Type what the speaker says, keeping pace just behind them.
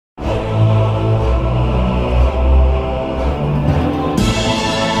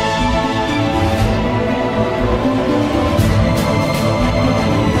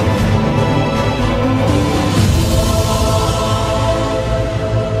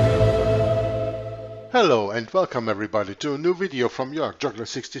Hello and welcome everybody to a new video from Jörg, Juggler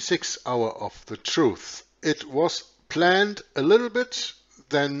 66, Hour of the Truth. It was planned a little bit,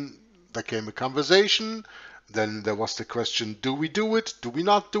 then there came a conversation, then there was the question, do we do it, do we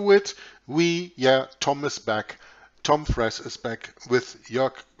not do it? Tom is back, Tom Fress is back with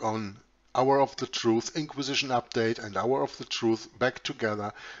Jörg on Hour of the Truth, Inquisition update and Hour of the Truth back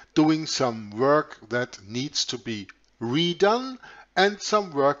together, doing some work that needs to be redone and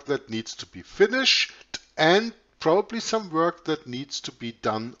some work that needs to be finished, and probably some work that needs to be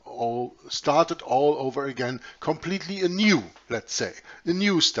done started all over again, completely anew, let's say, a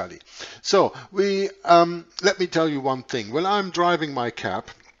new study. So let me tell you one thing. When I'm driving my cab,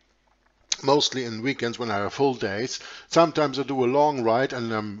 mostly in weekends when I have full days, sometimes I do a long ride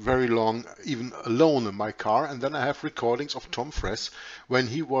and I'm very long, even alone in my car, and then I have recordings of Tom Fress when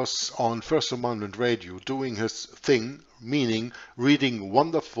he was on First Amendment Radio doing his thing, meaning reading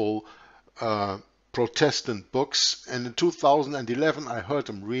wonderful Protestant books. And in 2011 I heard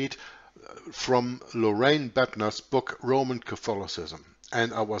him read from Lorraine Boettner's book Roman Catholicism,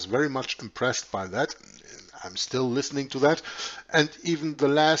 and I was very much impressed by that. I'm still listening to that, and even the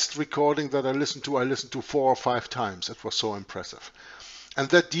last recording that I listened to 4 or 5 times. It was so impressive. And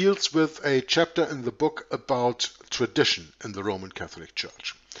that deals with a chapter in the book about tradition in the Roman Catholic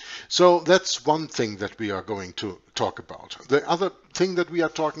Church. So that's one thing that we are going to talk about. The other thing that we are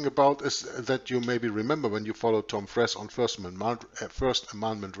talking about is that you maybe remember when you followed Tom Fress on First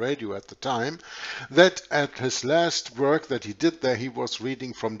Amendment Radio at the time, that at his last work that he did there, he was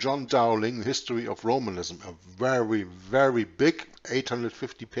reading from John Dowling, History of Romanism, a very, very big,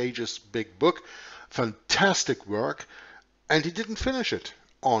 850 pages big book, fantastic work. And he didn't finish it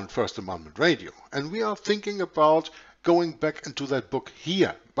on First Amendment Radio. And we are thinking about going back into that book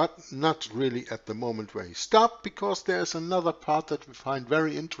here, but not really at the moment where he stopped, because there's another part that we find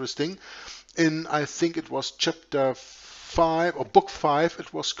very interesting in, I think it was chapter 5, or book 5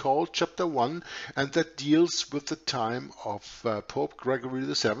 it was called, chapter 1, and that deals with the time of Pope Gregory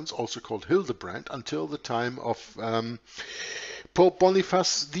VII, also called Hildebrand, until the time of Pope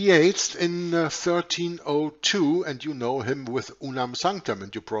Boniface VIII in 1302, and you know him with Unam Sanctam,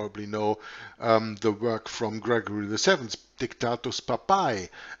 and you probably know the work from Gregory VII's Dictatus Papae,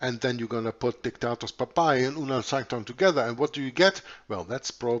 and then you're going to put Dictatus Papae and Unam Sanctam together, and what do you get? Well,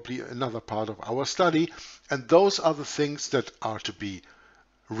 that's probably another part of our study, and those are the things that are to be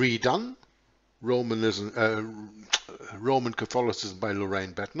redone. Roman Catholicism by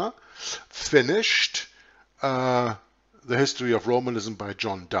Lorraine Boettner, finished, the History of Romanism by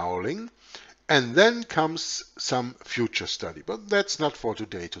John Dowling, and then comes some future study. But that's not for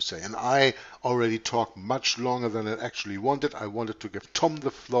today to say. And I already talked much longer than I actually wanted. I wanted to give Tom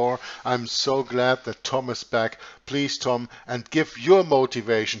the floor. I'm so glad that Tom is back. Please, Tom, and give your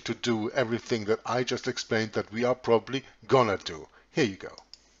motivation to do everything that I just explained that we are probably gonna do. Here you go.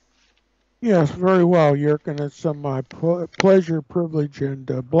 Yes, very well, Jörg, and it's my pleasure, privilege, and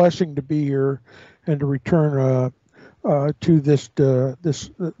blessing to be here and to return to this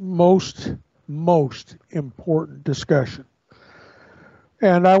most important discussion.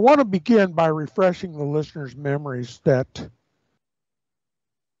 And I want to begin by refreshing the listeners' memories that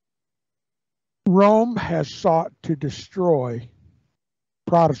Rome has sought to destroy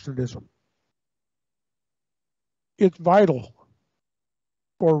Protestantism. It's vital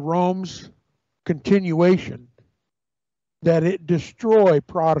for Rome's continuation that it destroy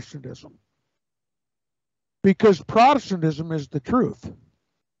Protestantism, because Protestantism is the truth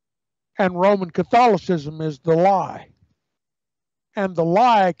and Roman Catholicism is the lie, and the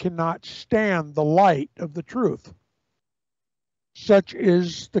lie cannot stand the light of the truth. Such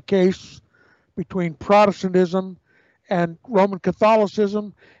is the case between Protestantism and Roman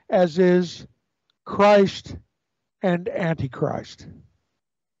Catholicism, as is Christ and Antichrist.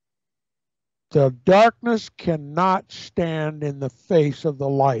 The darkness cannot stand in the face of the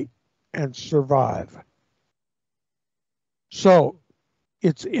light and survive. So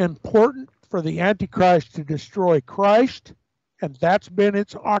it's important for the Antichrist to destroy Christ, and that's been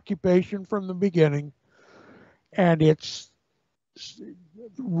its occupation from the beginning, and it's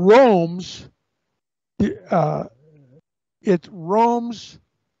Rome's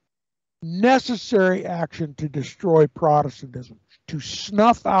necessary action to destroy Protestantism, to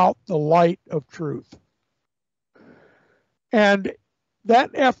snuff out the light of truth. And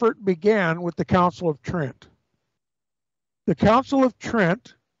that effort began with the Council of Trent. The Council of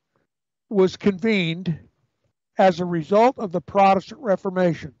Trent was convened as a result of the Protestant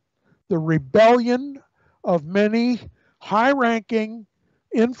Reformation, the rebellion of many high-ranking,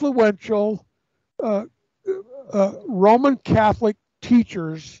 influential Roman Catholic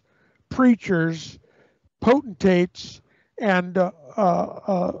teachers, preachers, potentates and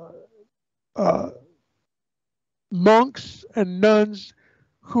monks and nuns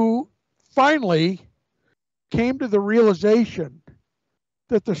who finally came to the realization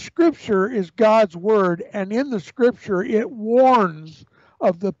that the scripture is God's word, and in the scripture it warns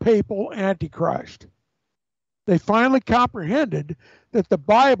of the papal Antichrist. They finally comprehended that the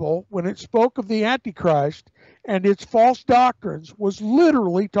Bible, when it spoke of the Antichrist and its false doctrines, was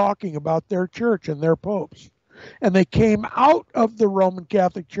literally talking about their church and their popes. And they came out of the Roman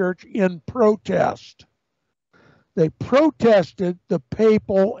Catholic Church in protest. They protested the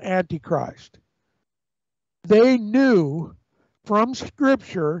papal Antichrist. They knew from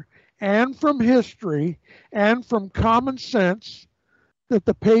Scripture and from history and from common sense that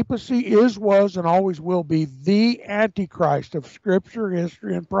the papacy is, was, and always will be the Antichrist of Scripture,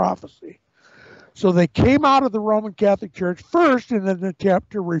 history, and prophecy. So they came out of the Roman Catholic Church first in an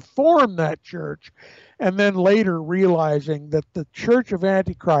attempt to reform that church, and then later realizing that the Church of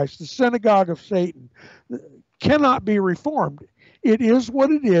Antichrist, the synagogue of Satan, cannot be reformed. It is what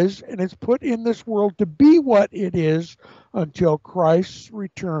it is, and it's put in this world to be what it is until Christ's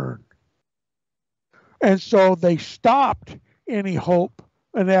return. And so they stopped any hope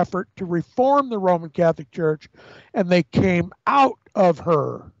and effort to reform the Roman Catholic Church, and they came out of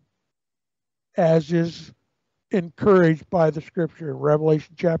her, as is encouraged by the scripture in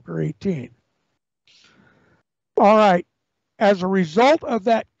Revelation chapter 18. All right, as a result of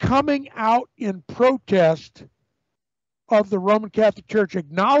that coming out in protest of the Roman Catholic Church,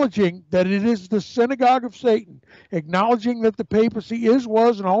 acknowledging that it is the synagogue of Satan, acknowledging that the papacy is,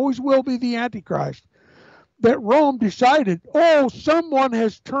 was, and always will be the Antichrist, that Rome decided, oh, someone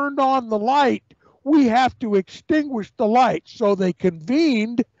has turned on the light. We have to extinguish the light. So they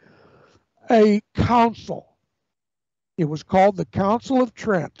convened a council. It was called the Council of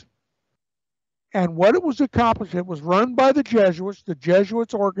Trent. And what it was accomplished, it was run by the Jesuits. The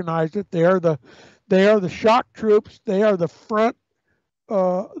Jesuits organized it. They are the shock troops. They are the front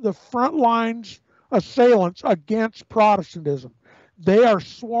lines assailants against Protestantism. They are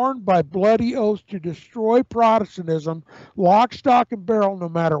sworn by bloody oaths to destroy Protestantism, lock, stock, and barrel, no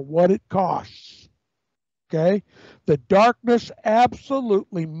matter what it costs. Okay? The darkness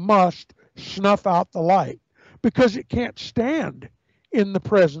absolutely must snuff out the light because it can't stand in the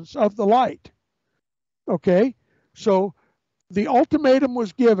presence of the light. Okay? So the ultimatum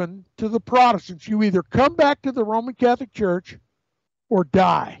was given to the Protestants. You either come back to the Roman Catholic Church or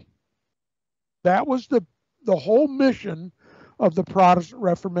die. That was the whole mission of the Protestant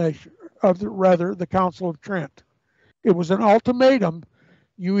Reformation, the Council of Trent. It was an ultimatum.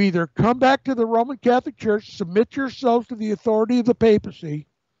 You either come back to the Roman Catholic Church, submit yourselves to the authority of the papacy,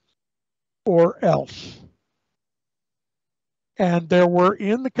 or else. And there were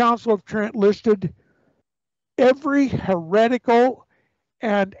in the Council of Trent listed every heretical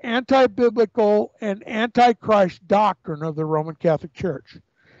and anti-biblical and antichrist doctrine of the Roman Catholic Church.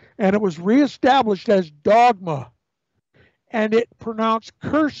 And it was reestablished as dogma. And it pronounced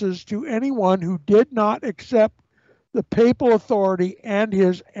curses to anyone who did not accept the papal authority and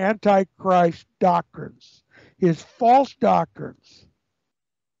his antichrist doctrines, his false doctrines.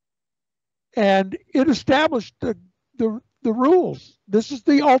 And it established the rules. This is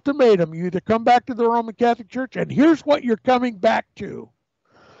the ultimatum. You either come back to the Roman Catholic Church, and here's what you're coming back to.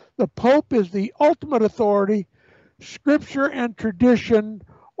 The Pope is the ultimate authority. Scripture and tradition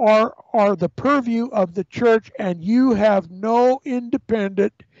are the purview of the church, and you have no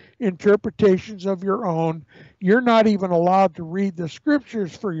independent interpretations of your own. You're not even allowed to read the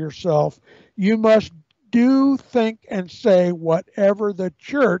scriptures for yourself. You must do, think, and say whatever the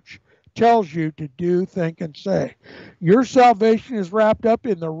church tells you to do, think, and say. Your salvation is wrapped up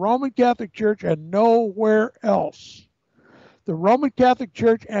in the Roman Catholic Church and nowhere else. The Roman Catholic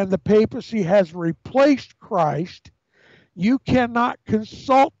Church and the papacy has replaced Christ. You cannot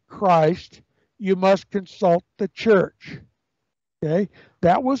consult Christ. You must consult the church. Okay?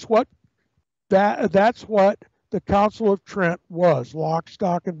 That's what the Council of Trent was, lock,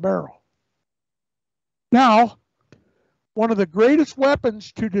 stock, and barrel. Now, one of the greatest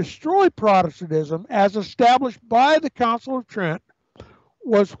weapons to destroy Protestantism, as established by the Council of Trent,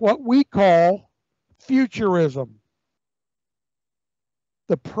 was what we call futurism.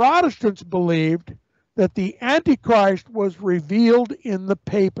 The Protestants believed that the Antichrist was revealed in the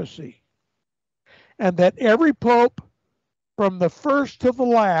papacy, and that every pope, from the first to the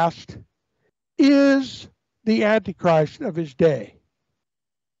last, is the Antichrist of his day.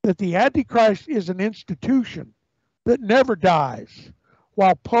 That the Antichrist is an institution that never dies.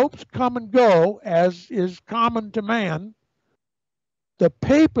 While popes come and go, as is common to man, the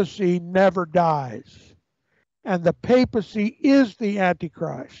papacy never dies. and the papacy is the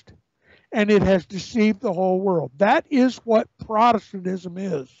Antichrist, and it has deceived the whole world. That is what Protestantism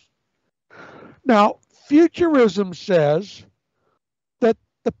is. Now, futurism says that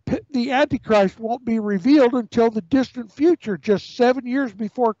the Antichrist won't be revealed until the distant future, just 7 years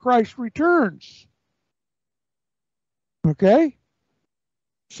before Christ returns. Okay?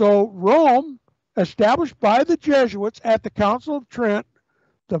 So Rome, established by the Jesuits at the Council of Trent,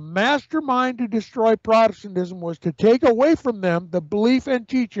 the mastermind to destroy Protestantism was to take away from them the belief and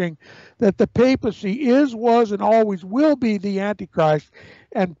teaching that the papacy is, was, and always will be the Antichrist,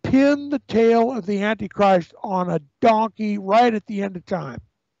 and pin the tail of the Antichrist on a donkey right at the end of time.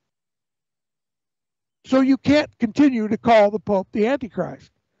 So you can't continue to call the Pope the Antichrist.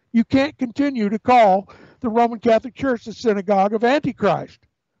 You can't continue to call the Roman Catholic Church the synagogue of Antichrist,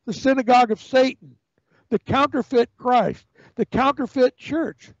 the synagogue of Satan, the counterfeit Christ, the counterfeit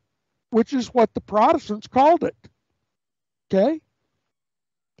church, which is what the Protestants called it. Okay?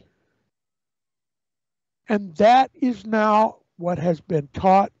 And that is now what has been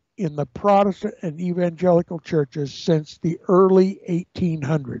taught in the Protestant and evangelical churches since the early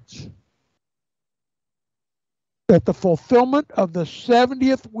 1800s. That the fulfillment of the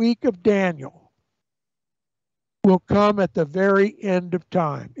 70th week of Daniel will come at the very end of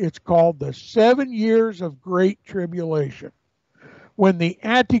time. It's called the 7 years of great tribulation, when the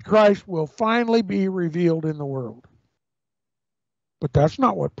Antichrist will finally be revealed in the world. But that's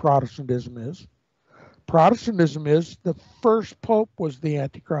not what Protestantism is. Protestantism is the first pope was the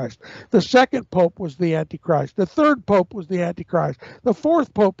Antichrist. The second pope was the Antichrist. The third pope was the Antichrist. The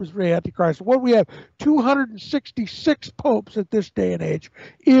fourth pope was the Antichrist. What we have, 266 popes at this day and age,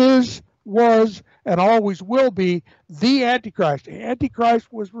 is, was, and always will be the Antichrist. The Antichrist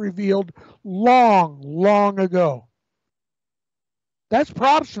was revealed long, long ago. That's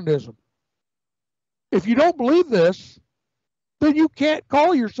Protestantism. If you don't believe this, then you can't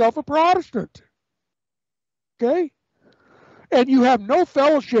call yourself a Protestant. Okay? And you have no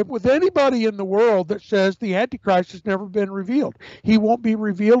fellowship with anybody in the world that says the Antichrist has never been revealed. He won't be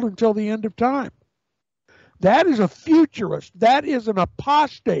revealed until the end of time. That is a futurist. That is an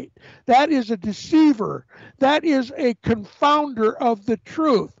apostate. That is a deceiver. That is a confounder of the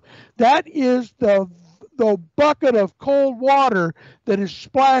truth. That is the bucket of cold water that is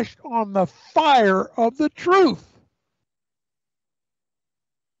splashed on the fire of the truth.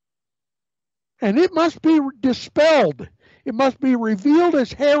 And it must be dispelled. It must be revealed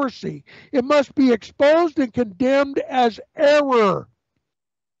as heresy. It must be exposed and condemned as error.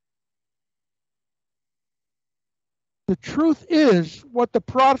 The truth is what the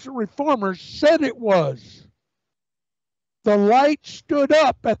Protestant reformers said it was. The light stood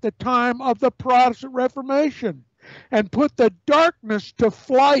up at the time of the Protestant Reformation and put the darkness to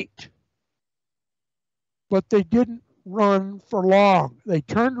flight. But they didn't run for long. They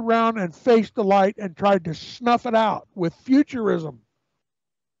turned around and faced the light and tried to snuff it out with futurism.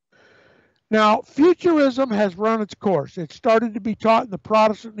 Now, futurism has run its course. It started to be taught in the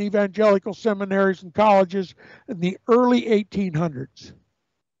Protestant and evangelical seminaries and colleges in the early 1800s.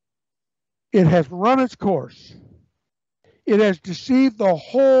 It has run its course. It has deceived the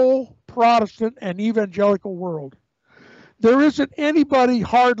whole Protestant and evangelical world. There isn't anybody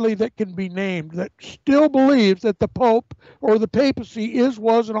hardly that can be named that still believes that the Pope or the papacy is,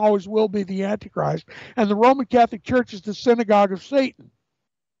 was, and always will be the Antichrist, and the Roman Catholic Church is the synagogue of Satan.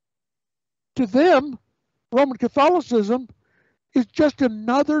 To them, Roman Catholicism is just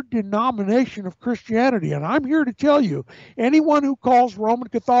another denomination of Christianity. And I'm here to tell you, anyone who calls Roman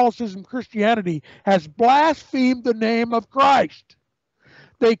Catholicism Christianity has blasphemed the name of Christ.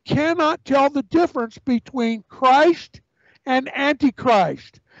 They cannot tell the difference between Christ and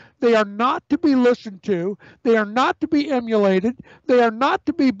Antichrist. They are not to be listened to. They are not to be emulated. They are not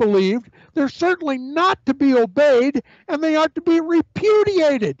to be believed. They're certainly not to be obeyed, and they are to be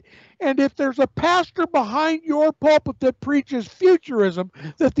repudiated. And if there's a pastor behind your pulpit that preaches futurism,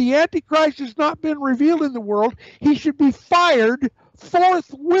 that the Antichrist has not been revealed in the world, he should be fired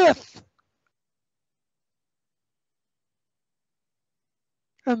forthwith.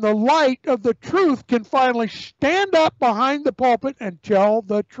 And the light of the truth can finally stand up behind the pulpit and tell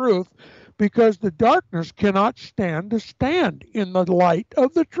the truth, because the darkness cannot stand to stand in the light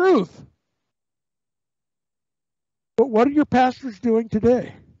of the truth. But what are your pastors doing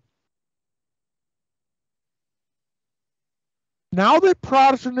today? Now that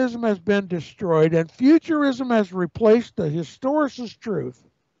Protestantism has been destroyed and futurism has replaced the historicist truth,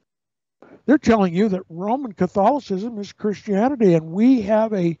 they're telling you that Roman Catholicism is Christianity, and we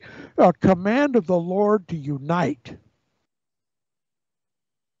have a command of the Lord to unite.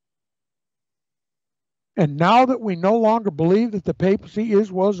 And now that we no longer believe that the papacy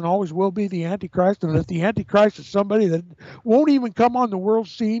is, was, and always will be the Antichrist, and that the Antichrist is somebody that won't even come on the world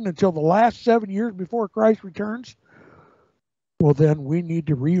scene until the last 7 years before Christ returns, well, then we need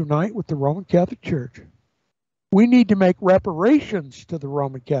to reunite with the Roman Catholic Church. We need to make reparations to the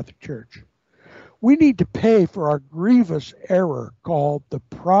Roman Catholic Church. We need to pay for our grievous error called the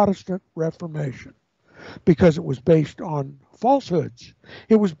Protestant Reformation, because it was based on falsehoods.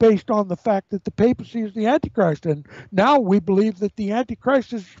 It was based on the fact that the papacy is the Antichrist, and now we believe that the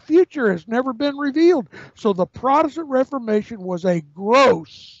Antichrist's future has never been revealed. So the Protestant Reformation was a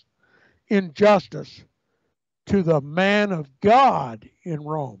gross injustice to the man of God in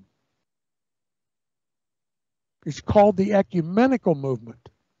Rome. It's called the ecumenical movement,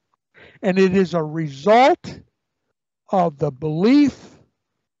 and it is a result of the belief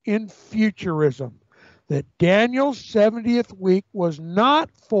in futurism, that Daniel's 70th week was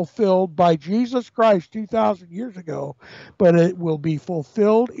not fulfilled by Jesus Christ 2,000 years ago, but it will be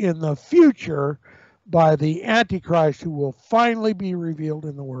fulfilled in the future by the Antichrist, who will finally be revealed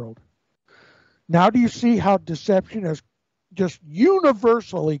in the world. Now do you see how deception has just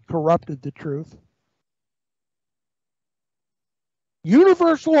universally corrupted the truth?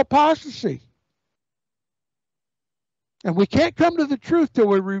 Universal apostasy. And we can't come to the truth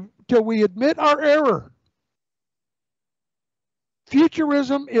till we admit our error.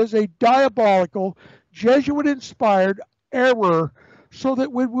 Futurism is a diabolical, Jesuit-inspired error, so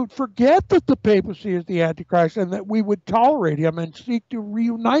that we would forget that the papacy is the Antichrist and that we would tolerate him and seek to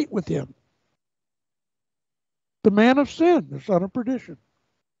reunite with him. The man of sin, the son of perdition.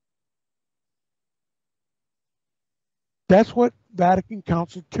 That's what Vatican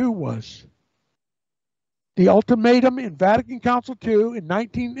Council II was. The ultimatum in Vatican Council II in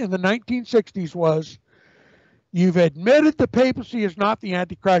the 1960s was, you've admitted the papacy is not the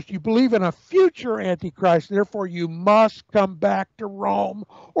Antichrist. You believe in a future Antichrist. Therefore, you must come back to Rome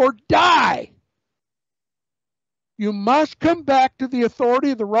or die. You must come back to the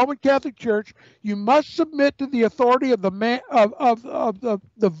authority of the Roman Catholic Church. You must submit to the authority of the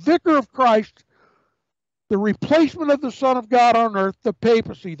vicar of Christ, the replacement of the Son of God on earth, the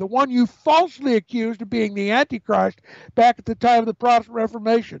papacy, the one you falsely accused of being the Antichrist back at the time of the Protestant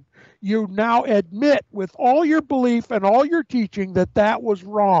Reformation. You now admit with all your belief and all your teaching that that was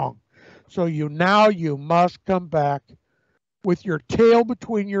wrong. So you must come back with your tail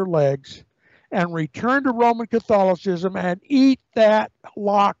between your legs and return to Roman Catholicism and eat that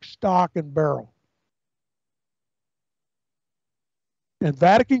lock, stock, and barrel. And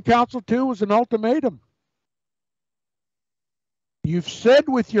Vatican Council II was an ultimatum. You've said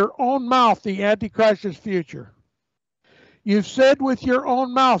with your own mouth the Antichrist is future. You've said with your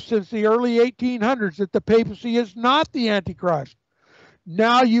own mouth since the early 1800s that the papacy is not the Antichrist.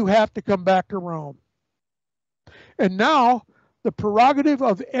 Now you have to come back to Rome. And now the prerogative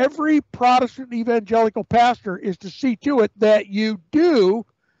of every Protestant evangelical pastor is to see to it that you do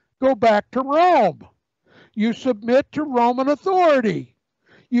go back to Rome. You submit to Roman authority.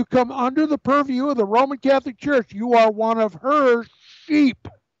 You come under the purview of the Roman Catholic Church. You are one of her sheep.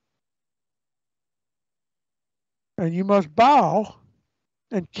 And you must bow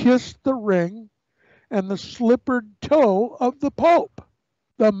and kiss the ring and the slippered toe of the Pope,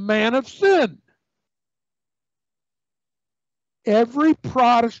 the man of sin. Every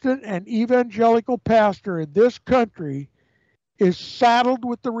Protestant and evangelical pastor in this country is saddled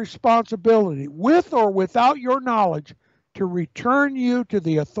with the responsibility, with or without your knowledge, to return you to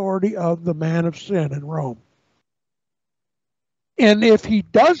the authority of the man of sin in Rome. And if he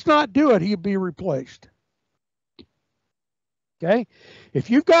does not do it, he'll be replaced. Okay? If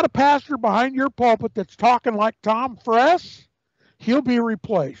you've got a pastor behind your pulpit that's talking like Tom Friess, he'll be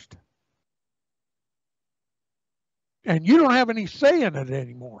replaced. And you don't have any say in it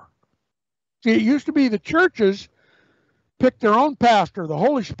anymore. See, it used to be the churches picked their own pastor. The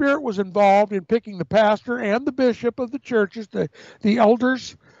Holy Spirit was involved in picking the pastor and the bishop of the churches. The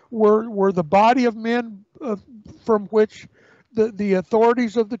elders were the body of men from which the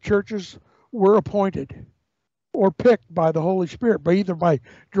authorities of the churches were appointed or picked by the Holy Spirit, either by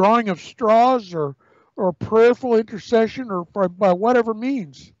drawing of straws or prayerful intercession or by whatever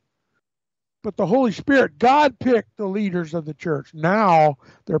means. But the Holy Spirit, God picked the leaders of the church. Now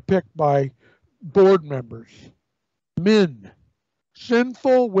they're picked by board members. Men,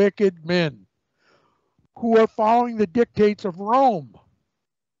 sinful, wicked men who are following the dictates of Rome.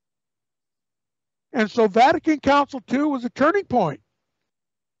 And so Vatican Council II was a turning point.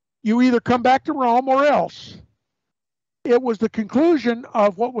 You either come back to Rome or else. It was the conclusion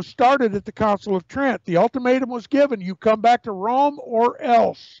of what was started at the Council of Trent. The ultimatum was given, you come back to Rome or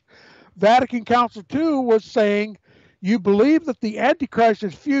else. Vatican Council II was saying, you believe that the Antichrist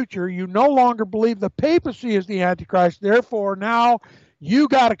is future. You no longer believe the papacy is the Antichrist. Therefore, now you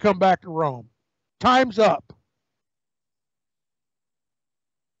got to come back to Rome. Time's up.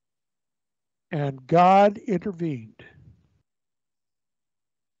 And God intervened.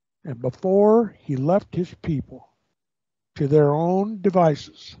 And before he left his people to their own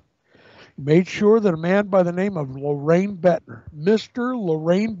devices, he made sure that a man by the name of Lorraine Boettner, Mr.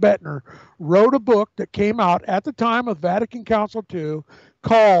 Lorraine Boettner, wrote a book that came out at the time of Vatican Council II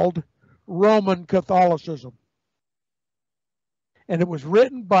called Roman Catholicism. And it was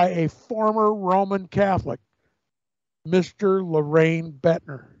written by a former Roman Catholic, Mr. Lorraine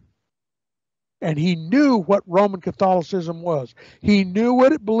Boettner. And he knew what Roman Catholicism was. He knew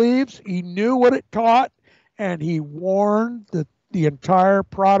what it believes, he knew what it taught, and he warned the entire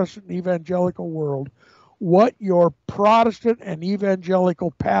Protestant evangelical world what your Protestant and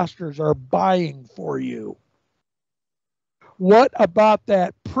evangelical pastors are buying for you. What about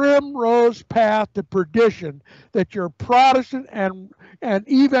that primrose path to perdition that your Protestant and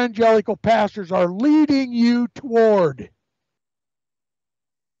evangelical pastors are leading you toward,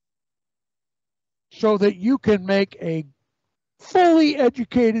 so that you can make a fully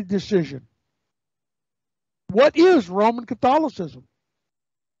educated decision? What is Roman Catholicism?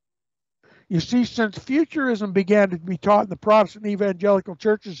 You see, since futurism began to be taught in the Protestant evangelical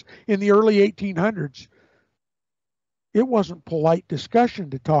churches in the early 1800s, it wasn't polite discussion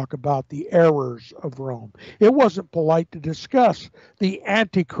to talk about the errors of Rome. It wasn't polite to discuss the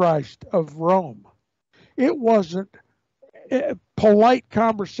Antichrist of Rome. It wasn't a polite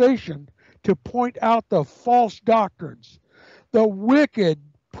conversation to point out the false doctrines, the wicked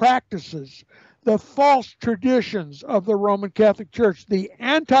practices, the false traditions of the Roman Catholic Church, the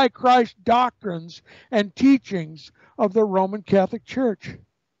Antichrist doctrines and teachings of the Roman Catholic Church.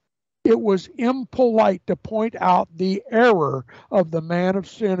 It was impolite to point out the error of the man of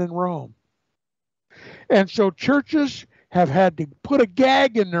sin in Rome. And so churches have had to put a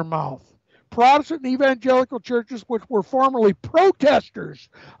gag in their mouth. Protestant and evangelical churches, which were formerly protesters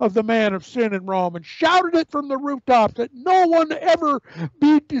of the man of sin in Rome, and shouted it from the rooftops that no one ever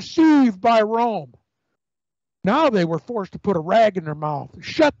be deceived by Rome. Now they were forced to put a rag in their mouth,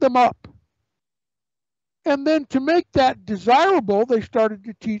 shut them up. And then to make that desirable, they started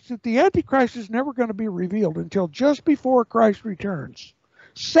to teach that the Antichrist is never going to be revealed until just before Christ returns.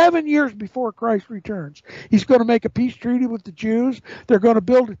 7 years before Christ returns. He's going to make a peace treaty with the Jews. They're going to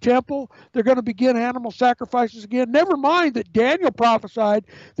build a temple. They're going to begin animal sacrifices again. Never mind that Daniel prophesied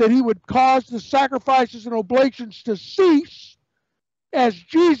that he would cause the sacrifices and oblations to cease, as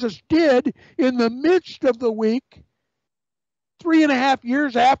Jesus did in the midst of the week, 3.5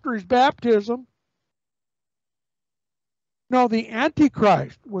 years after his baptism. No, the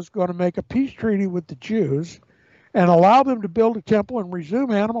Antichrist was going to make a peace treaty with the Jews and allow them to build a temple and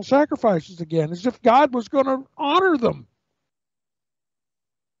resume animal sacrifices again, as if God was going to honor them.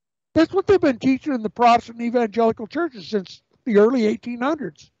 That's what they've been teaching in the Protestant evangelical churches since the early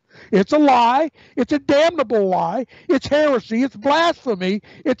 1800s. It's a lie. It's a damnable lie. It's heresy. It's blasphemy.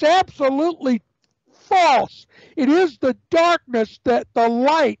 It's absolutely false. It is the darkness that the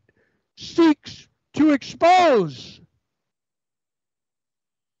light seeks to expose.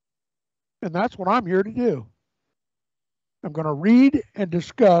 And that's what I'm here to do. I'm going to read and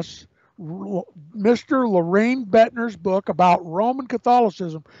discuss Mr. Lorraine Boettner's book about Roman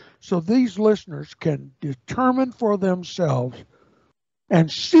Catholicism so these listeners can determine for themselves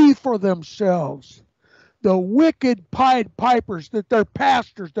and see for themselves the wicked Pied Pipers that their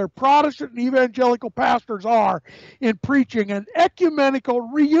pastors, their Protestant and evangelical pastors, are in preaching an ecumenical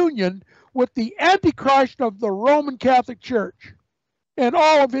reunion with the Antichrist of the Roman Catholic Church and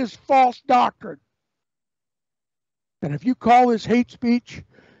all of his false doctrine. And if you call this hate speech,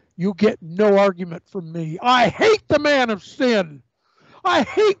 you'll get no argument from me. I hate the man of sin. I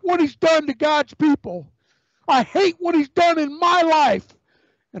hate what he's done to God's people. I hate what he's done in my life.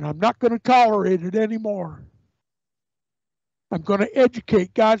 And I'm not going to tolerate it anymore. I'm going to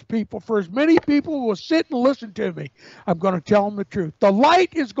educate God's people. For as many people who will sit and listen to me, I'm going to tell them the truth. The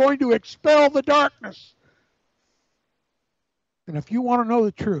light is going to expel the darkness. And if you want to know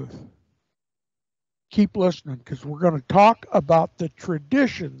the truth, keep listening, because we're going to talk about the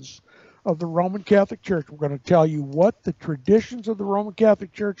traditions of the Roman Catholic Church. We're going to tell you what the traditions of the Roman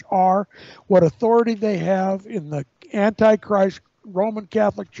Catholic Church are, what authority they have in the Antichrist Roman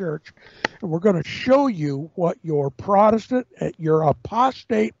Catholic Church, and we're going to show you what your Protestant, your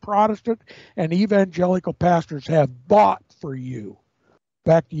apostate Protestant and evangelical pastors have bought for you.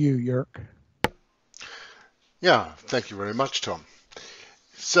 Back to you, Jörg. Yeah, thank you very much, Tom.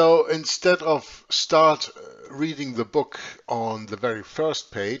 So instead of start reading the book on the very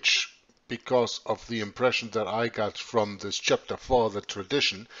first page, because of the impression that I got from this chapter 4, the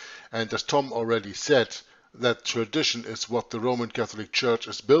tradition, and as Tom already said, that tradition is what the Roman Catholic Church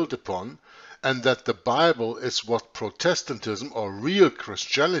is built upon, and that the Bible is what Protestantism or real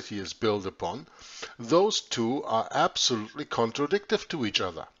Christianity is built upon, those two are absolutely contradictory to each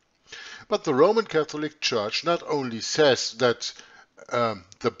other. But the Roman Catholic Church not only says that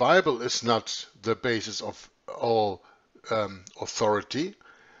the Bible is not the basis of all authority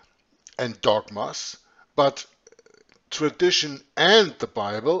and dogmas, but tradition and the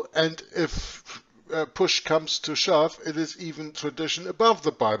Bible, and if push comes to shove, it is even tradition above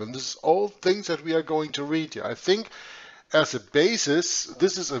the Bible. And this is all things that we are going to read here. I think as a basis,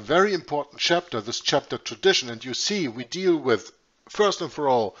 this is a very important chapter, this chapter tradition, and you see we deal with, first and for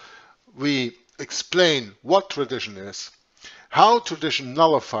all, we explain what tradition is, how tradition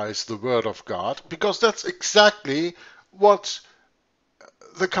nullifies the Word of God, because that's exactly what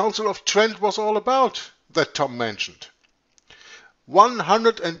the Council of Trent was all about, that Tom mentioned.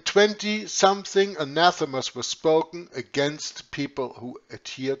 120 something anathemas were spoken against people who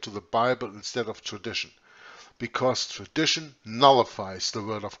adhere to the Bible instead of tradition, because tradition nullifies the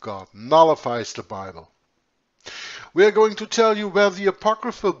Word of God, nullifies the Bible. We are going to tell you where the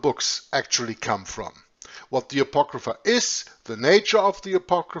apocryphal books actually come from, what the Apocrypha is, the nature of the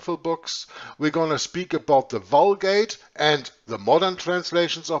apocryphal books. We're going to speak about the Vulgate and the modern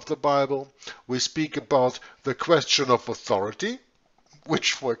translations of the Bible. We speak about the question of authority,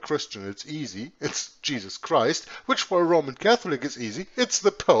 which for a Christian it's easy, it's Jesus Christ, which for a Roman Catholic is easy, it's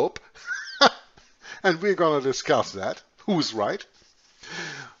the Pope. And we're going to discuss that. Who's right?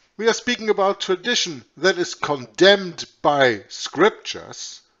 We are speaking about tradition that is condemned by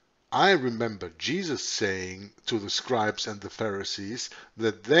scriptures. I remember Jesus saying to the scribes and the Pharisees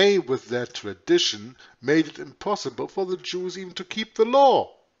that they, with their tradition, made it impossible for the Jews even to keep the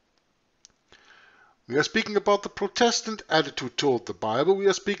law. We are speaking about the Protestant attitude toward the Bible. We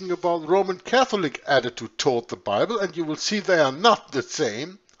are speaking about the Roman Catholic attitude toward the Bible, and you will see they are not the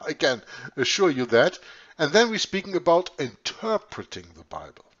same. I can assure you that. And then we're speaking about interpreting the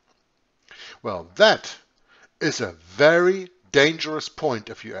Bible. Well, that is a very dangerous point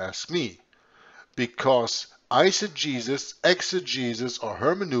if you ask me, because eisegesis, exegesis, or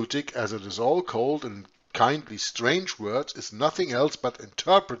hermeneutic, as it is all called in kindly strange words, is nothing else but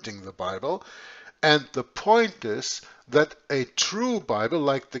interpreting the Bible. And the point is that a true Bible,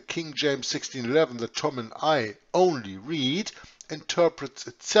 like the King James 1611 that Tom and I only read, interprets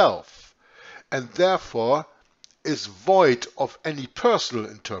itself, and therefore is void of any personal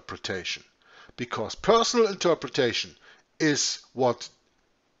interpretation. Because personal interpretation is what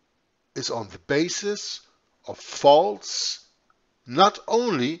is on the basis of false, not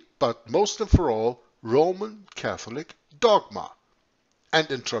only, but most and for all, Roman Catholic dogma.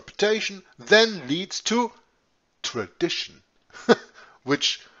 And interpretation then leads to tradition,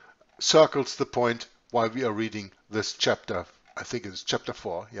 which circles the point why we are reading this chapter. I think it is chapter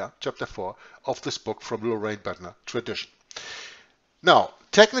 4, chapter 4 of this book from Lorraine Boettner, Tradition. Now,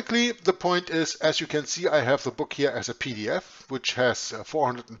 technically, the point is, as you can see, I have the book here as a PDF, which has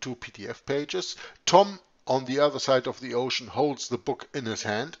 402 PDF pages. Tom, on the other side of the ocean, holds the book in his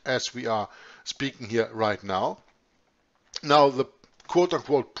hand, as we are speaking here right now. Now, the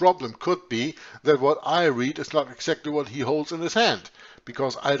quote-unquote problem could be that what I read is not exactly what he holds in his hand,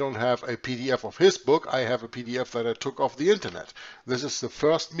 because I don't have a PDF of his book, I have a PDF that I took off the internet. This is the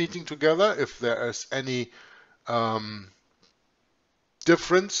first meeting together. If there is any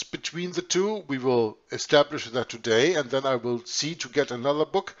difference between the two, we will establish that today, and then I will see to get another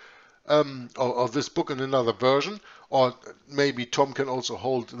book, or this book in another version, or maybe Tom can also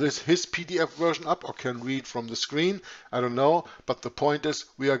hold his PDF version up, or can read from the screen. I don't know, but the point is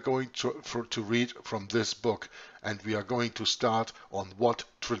we are going to read from this book, and we are going to start on what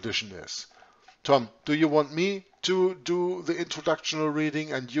tradition is. Tom, do you want me to do the introductory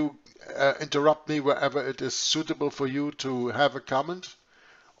reading and you interrupt me wherever it is suitable for you to have a comment,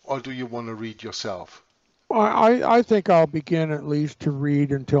 or do you want to read yourself? I think I'll begin at least to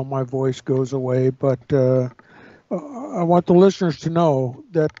read until my voice goes away, but I want the listeners to know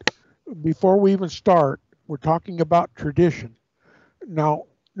that before we even start, we're talking about tradition. Now,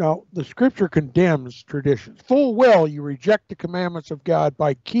 the scripture condemns traditions. Full well, you reject the commandments of God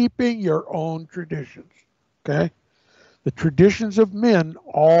by keeping your own traditions. Okay? The traditions of men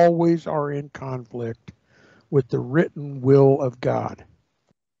always are in conflict with the written will of God.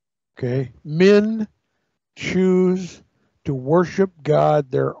 Okay? Men choose to worship God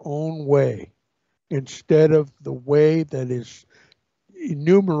their own way instead of the way that is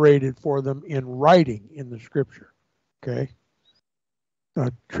enumerated for them in writing in the scripture. Okay?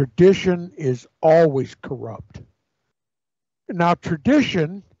 Tradition is always corrupt. Now,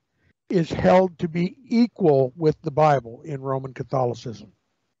 tradition is held to be equal with the Bible in Roman Catholicism.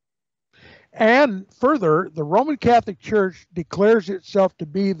 And further, the Roman Catholic Church declares itself to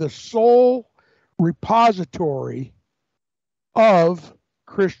be the sole repository of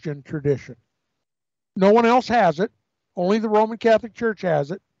Christian tradition. No one else has it. Only the Roman Catholic Church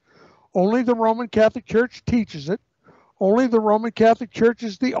has it. Only the Roman Catholic Church teaches it. Only the Roman Catholic Church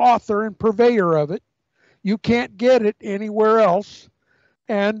is the author and purveyor of it. You can't get it anywhere else.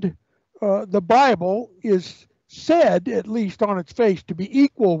 And the Bible is said, at least on its face, to be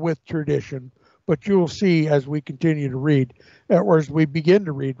equal with tradition. But you'll see as we continue to read, or as we begin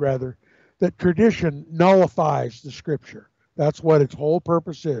to read, rather, that tradition nullifies the Scripture. That's what its whole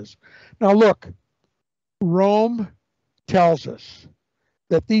purpose is. Now look, Rome tells us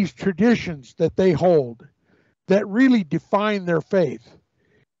that these traditions that they hold, that really define their faith,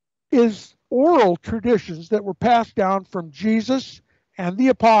 is oral traditions that were passed down from Jesus and the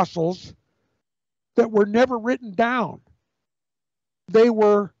apostles that were never written down. They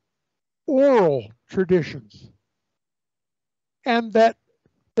were oral traditions, and that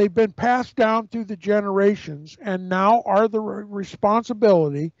they've been passed down through the generations and now are the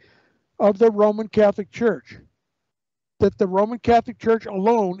responsibility of the Roman Catholic Church. That the Roman Catholic Church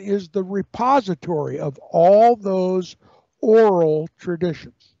alone is the repository of all those oral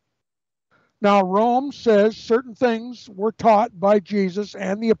traditions. Now, Rome says certain things were taught by Jesus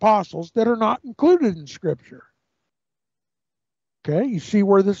and the apostles that are not included in Scripture. Okay, you see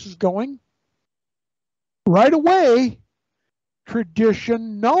where this is going? Right away,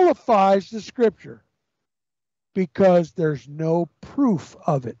 tradition nullifies the Scripture because there's no proof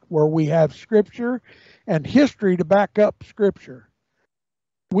of it. Where we have Scripture and history to back up Scripture,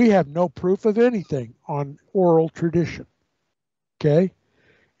 we have no proof of anything on oral tradition. Okay?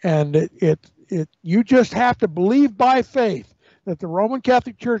 And you just have to believe by faith that the Roman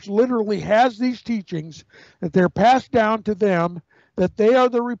Catholic Church literally has these teachings, that they're passed down to them, that they are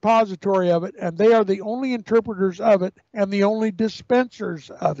the repository of it, and they are the only interpreters of it and the only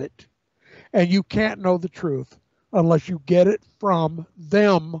dispensers of it. And you can't know the truth unless you get it from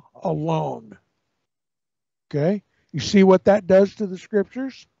them alone. Okay? You see what that does to the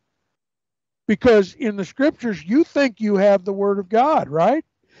Scriptures? Because in the Scriptures, you think you have the Word of God, right?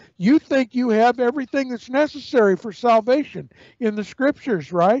 You think you have everything that's necessary for salvation in the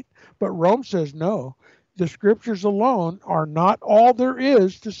Scriptures, right? But Rome says no. The Scriptures alone are not all there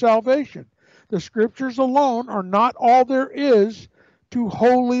is to salvation. The Scriptures alone are not all there is to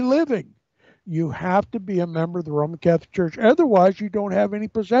holy living. You have to be a member of the Roman Catholic Church. Otherwise, you don't have any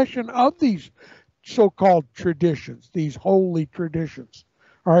possession of these so-called traditions, these holy traditions.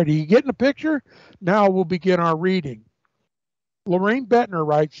 All right, are you getting the picture? Now we'll begin our reading. Lorraine Boettner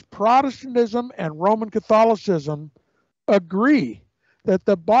writes, Protestantism and Roman Catholicism agree that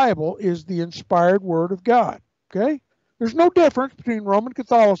the Bible is the inspired Word of God. Okay? There's no difference between Roman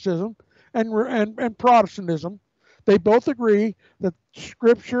Catholicism and Protestantism. They both agree that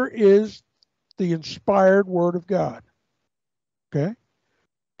Scripture is the inspired Word of God. Okay?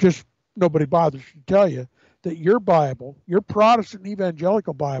 Just nobody bothers to tell you that your Bible, your Protestant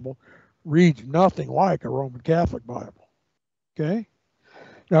evangelical Bible, reads nothing like a Roman Catholic Bible. Okay?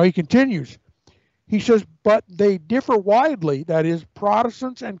 Now he continues. He says, but they differ widely, that is,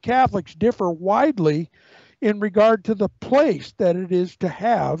 Protestants and Catholics differ widely in regard to the place that it is to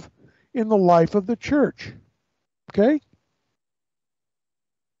have in the life of the church. Okay?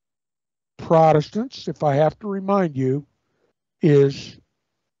 Protestants, if I have to remind you, is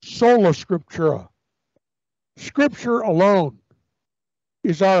sola scriptura. Scripture alone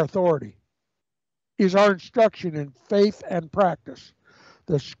is our authority, is our instruction in faith and practice.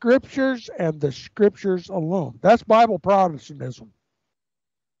 The Scriptures and the Scriptures alone. That's Bible Protestantism.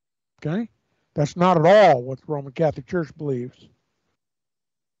 Okay? That's not at all what the Roman Catholic Church believes.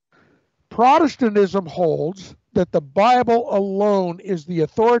 Protestantism holds that the Bible alone is the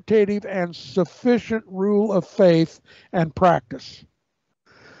authoritative and sufficient rule of faith and practice.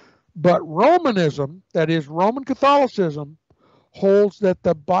 But Romanism, that is Roman Catholicism, holds that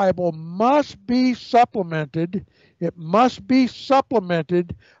the Bible must be supplemented. It must be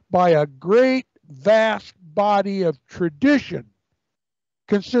supplemented by a great, vast body of tradition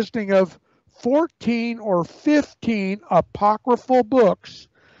consisting of 14 or 15 apocryphal books.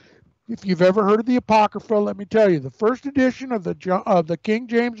 If you've ever heard of the Apocrypha, let me tell you, the first edition of the King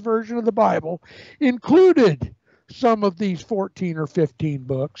James Version of the Bible included some of these 14 or 15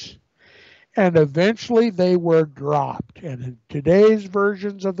 books. and eventually they were dropped. And in today's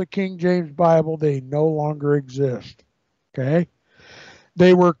versions of the King James Bible, they no longer exist. Okay?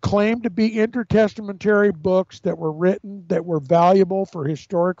 They were claimed to be intertestamentary books that were written, that were valuable for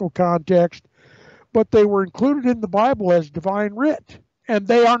historical context, but they were included in the Bible as divine writ. And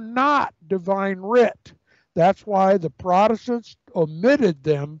they are not divine writ. That's why the Protestants omitted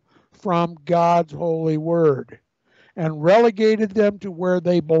them from God's holy word and relegated them to where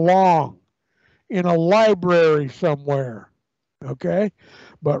they belong, in a library somewhere. Okay?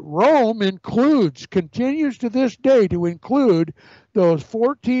 But Rome continues to this day to include those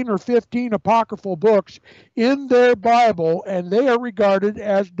 14 or 15 apocryphal books in their Bible, and they are regarded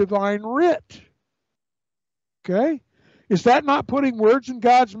as divine writ. Okay? Is that not putting words in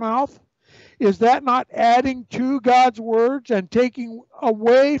God's mouth? Is that not adding to God's words and taking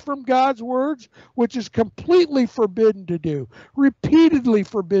away from God's words, which is completely forbidden to do, repeatedly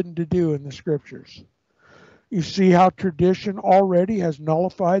forbidden to do in the Scriptures? You see how tradition already has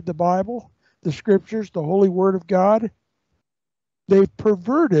nullified the Bible, the Scriptures, the Holy Word of God? They've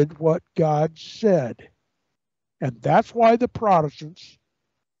perverted what God said. And that's why the Protestants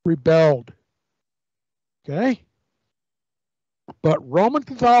rebelled. Okay? But Roman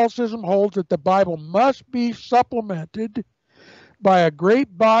Catholicism holds that the Bible must be supplemented by a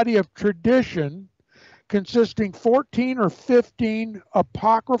great body of tradition consisting 14 or 15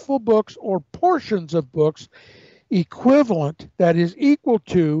 apocryphal books or portions of books equivalent, that is equal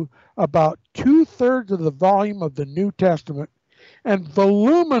to about 2/3 of the volume of the New Testament, and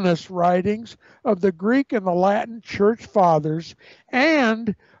voluminous writings of the Greek and the Latin church fathers,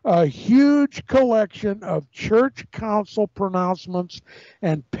 and a huge collection of church council pronouncements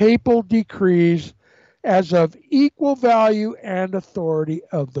and papal decrees as of equal value and authority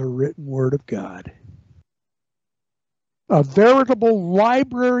of the written word of God. A veritable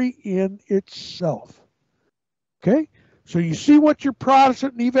library in itself. Okay? So you see what your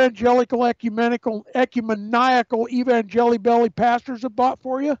Protestant and evangelical, ecumenical, evangeli-belly pastors have bought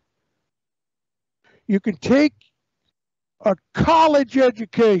for you? You can take a college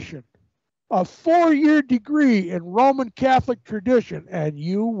education, a 4-year degree in Roman Catholic tradition, and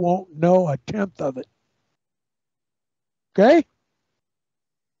you won't know a tenth of it. Okay?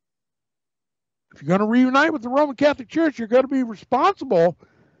 If you're going to reunite with the Roman Catholic Church, you're going to be responsible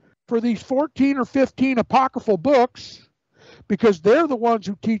for these 14 or 15 apocryphal books, because they're the ones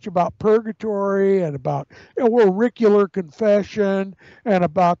who teach about purgatory and about auricular confession and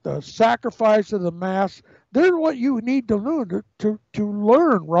about the sacrifice of the Mass. They're what you need to learn to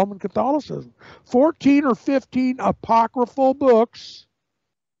learn Roman Catholicism. 14 or 15 apocryphal books,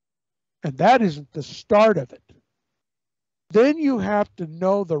 and that isn't the start of it. Then you have to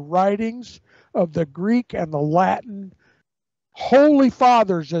know the writings of the Greek and the Latin Holy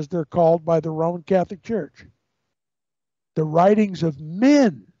Fathers, as they're called by the Roman Catholic Church. The writings of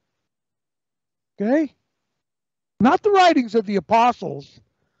men. Okay? Not the writings of the apostles.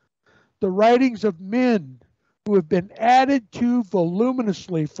 The writings of men who have been added to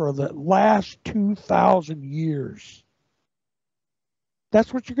voluminously for the last 2,000 years.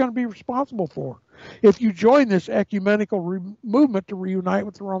 That's what you're going to be responsible for if you join this ecumenical movement to reunite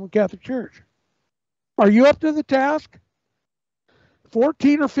with the Roman Catholic Church. Are you up to the task?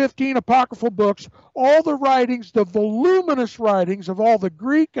 14 or 15 apocryphal books, all the writings, the voluminous writings of all the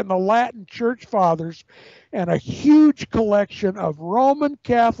Greek and the Latin church fathers, and a huge collection of Roman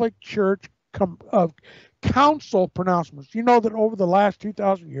Catholic Church of council pronouncements. You know that over the last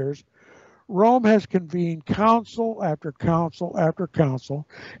 2,000 years, Rome has convened council after council after council,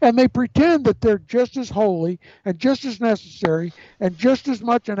 and they pretend that they're just as holy and just as necessary and just as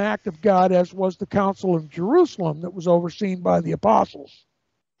much an act of God as was the Council of Jerusalem that was overseen by the apostles.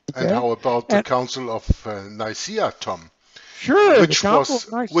 Okay? And how about the Council of Nicaea, Tom? Sure,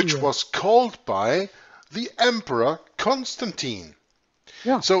 which was called by the Emperor Constantine.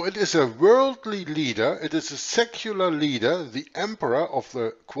 Yeah. So it is a worldly leader, it is a secular leader, the emperor of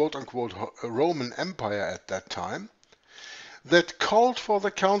the quote-unquote Roman Empire at that time, that called for the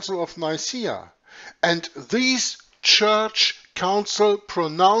Council of Nicaea. And these church council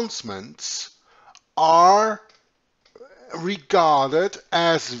pronouncements are regarded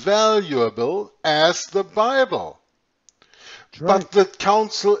as valuable as the Bible. That's right. But the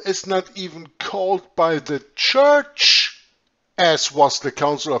council is not even called by the church, as was the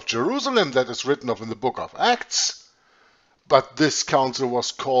Council of Jerusalem that is written of in the book of Acts. But this council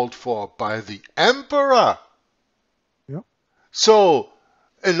was called for by the emperor. Yep. So,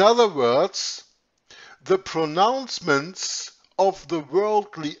 in other words, the pronouncements of the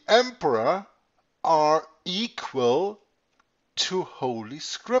worldly emperor are equal to Holy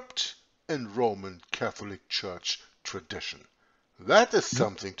Script in Roman Catholic Church tradition. That is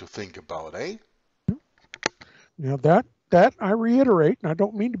something to think about, eh? Now that I reiterate, and I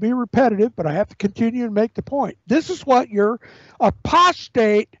don't mean to be repetitive, but I have to continue and make the point. This is what your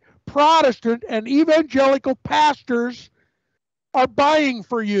apostate Protestant and evangelical pastors are buying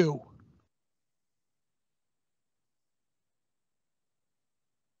for you.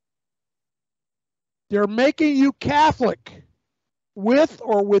 They're making you Catholic with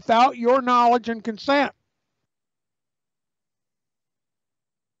or without your knowledge and consent.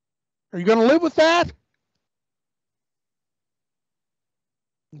 Are you going to live with that?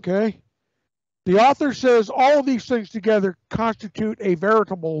 Okay. The author says all of these things together constitute a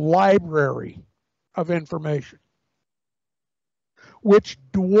veritable library of information, which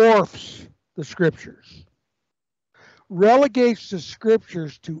dwarfs the scriptures, relegates the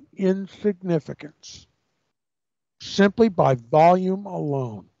scriptures to insignificance simply by volume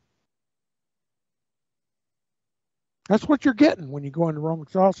alone. That's what you're getting when you go into Roman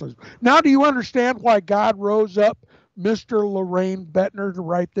Catholicism. Now, do you understand why God rose up Mr. Lorraine Boettner to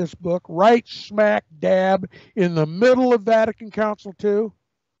write this book, right smack dab in the middle of Vatican Council II?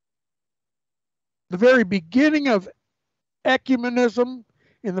 The very beginning of ecumenism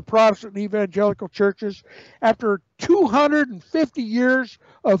in the Protestant and evangelical churches, after 250 years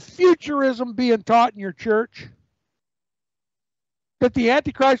of futurism being taught in your church, that the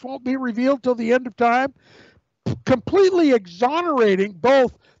Antichrist won't be revealed till the end of time, completely exonerating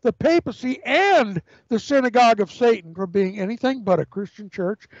both the papacy and the synagogue of Satan from being anything but a Christian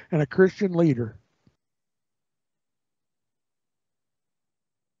church and a Christian leader.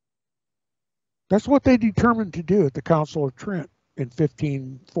 That's what they determined to do at the Council of Trent in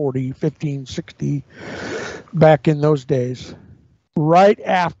 1540, 1560, back in those days, right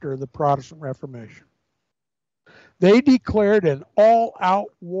after the Protestant Reformation. They declared an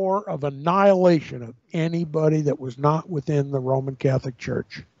all-out war of annihilation of anybody that was not within the Roman Catholic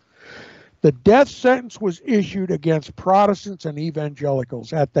Church. The death sentence was issued against Protestants and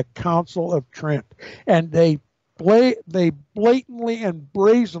evangelicals at the Council of Trent, and they blatantly and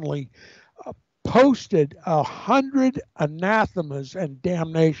brazenly posted 100 anathemas and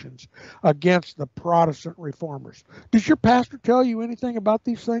damnations against the Protestant reformers. Does your pastor tell you anything about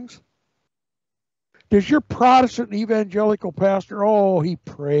these things? Does your Protestant evangelical pastor, oh, he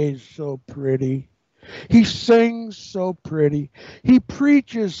prays so pretty. He sings so pretty. He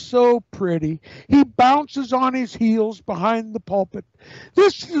preaches so pretty. He bounces on his heels behind the pulpit.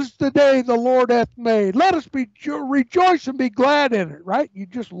 This is the day the Lord hath made. Let us rejoice and be glad in it, right? You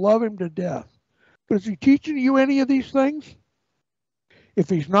just love him to death. But is he teaching you any of these things? If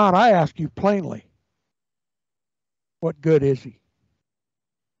he's not, I ask you plainly, what good is he?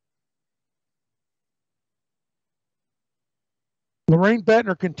 Lorraine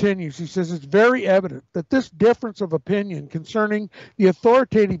Boettner continues. He says, it's very evident that this difference of opinion concerning the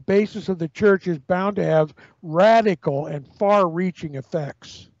authoritative basis of the church is bound to have radical and far-reaching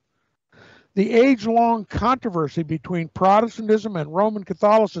effects. The age-long controversy between Protestantism and Roman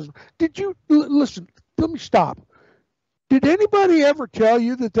Catholicism. Did you, listen, let me stop. Did anybody ever tell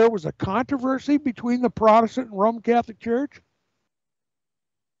you that there was a controversy between the Protestant and Roman Catholic Church?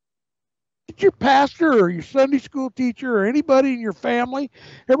 Did your pastor or your Sunday school teacher or anybody in your family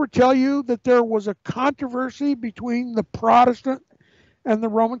ever tell you that there was a controversy between the Protestant and the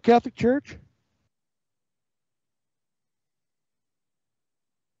Roman Catholic Church?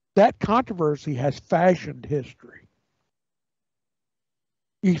 That controversy has fashioned history.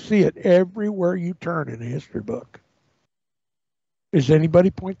 You see it everywhere you turn in a history book. Does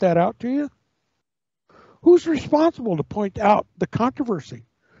anybody point that out to you? Who's responsible to point out the controversy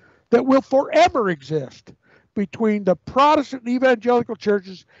that will forever exist between the Protestant and evangelical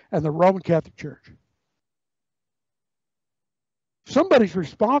churches and the Roman Catholic Church? Somebody's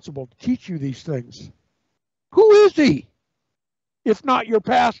responsible to teach you these things. Who is he, if not your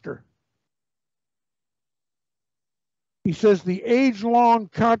pastor? He says the age-long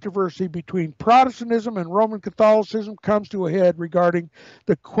controversy between Protestantism and Roman Catholicism comes to a head regarding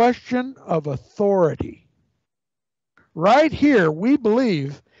the question of authority. Right here, we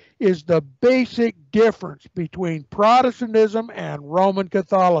believe, is the basic difference between Protestantism and Roman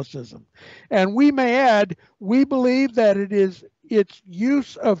Catholicism. And we may add, we believe that it is its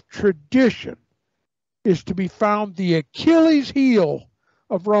use of tradition is to be found the Achilles heel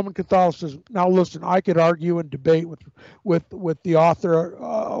of Roman Catholicism. Now listen, I could argue and debate with the author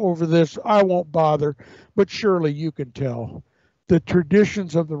over this. I won't bother, but surely you can tell the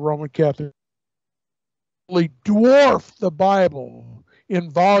traditions of the Roman Catholic dwarf the Bible in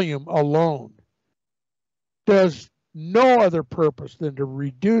volume alone. Does no other purpose than to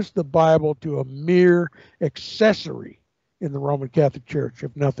reduce the Bible to a mere accessory in the Roman Catholic Church,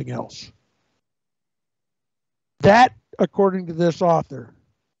 if nothing else. That, according to this author,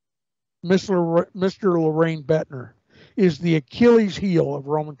 Mr. Lorraine Boettner, is the Achilles heel of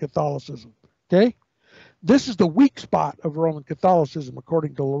Roman Catholicism. Okay? This is the weak spot of Roman Catholicism,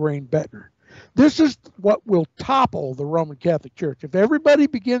 according to Lorraine Boettner. This is what will topple the Roman Catholic Church. If everybody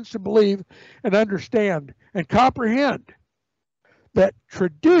begins to believe and understand and comprehend that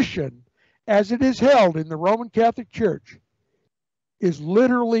tradition, as it is held in the Roman Catholic Church, is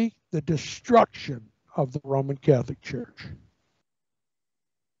literally the destruction of the Roman Catholic Church.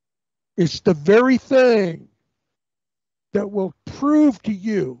 It's the very thing that will prove to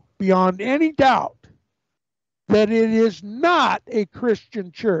you beyond any doubt that it is not a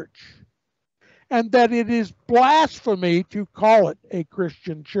Christian church and that it is blasphemy to call it a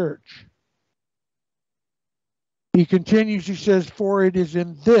Christian church. He continues, he says, for it is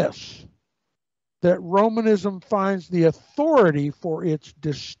in this that Romanism finds the authority for its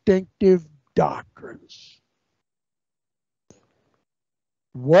distinctive doctrines.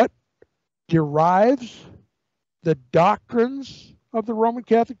 What derives the doctrines of the Roman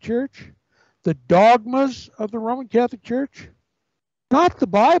Catholic Church, the dogmas of the Roman Catholic Church? Not the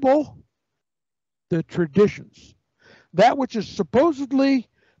Bible, the traditions. That which is supposedly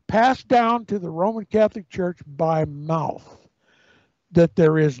passed down to the Roman Catholic Church by mouth, that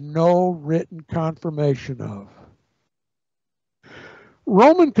there is no written confirmation of.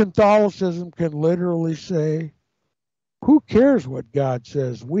 Roman Catholicism can literally say, who cares what God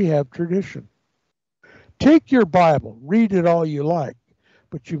says? We have tradition. Take your Bible, read it all you like,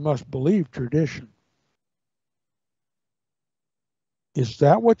 but you must believe tradition. Is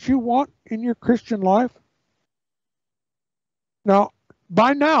that what you want in your Christian life? Now,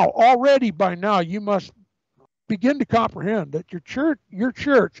 already by now, you must begin to comprehend that your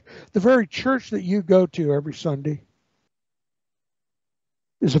church, the very church that you go to every Sunday,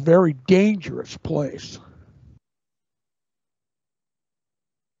 is a very dangerous place.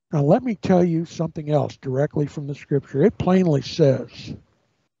 Now, let me tell you something else directly from the scripture. It plainly says,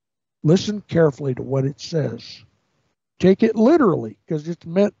 listen carefully to what it says. Take it literally, because it's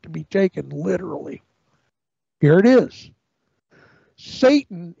meant to be taken literally. Here it is.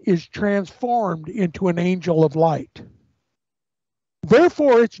 Satan is transformed into an angel of light.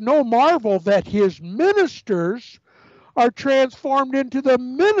 Therefore, it's no marvel that his ministers are transformed into the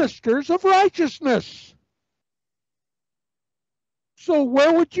ministers of righteousness. So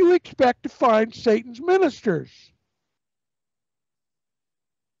where would you expect to find Satan's ministers?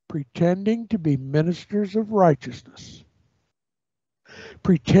 Pretending to be ministers of righteousness.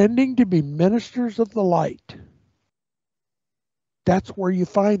 Pretending to be ministers of the light. That's where you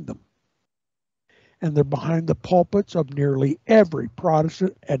find them. And they're behind the pulpits of nearly every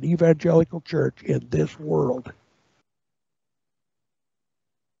Protestant and evangelical church in this world.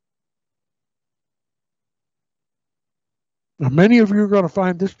 Now, many of you are going to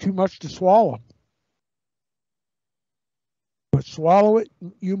find this too much to swallow. But swallow it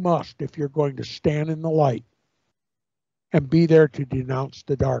you must if you're going to stand in the light and be there to denounce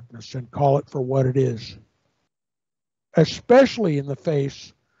the darkness and call it for what it is. Especially in the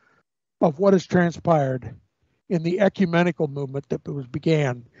face of what has transpired in the ecumenical movement that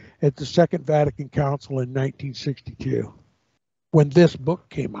began at the Second Vatican Council in 1962, when this book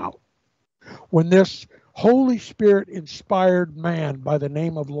came out, when this Holy Spirit inspired man by the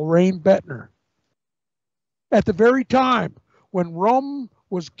name of Lorraine Boettner, at the very time when Rome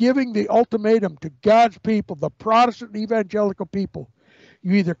was giving the ultimatum to God's people, the Protestant evangelical people,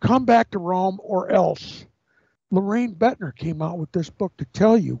 you either come back to Rome or else. Lorraine Boettner came out with this book to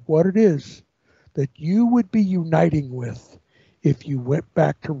tell you what it is that you would be uniting with if you went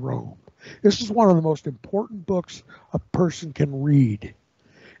back to Rome. This is one of the most important books a person can read.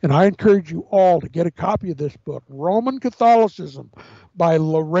 And I encourage you all to get a copy of this book, Roman Catholicism by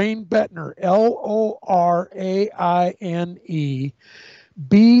Lorraine Boettner, Loraine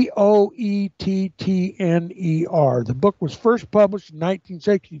Boettner. The book was first published in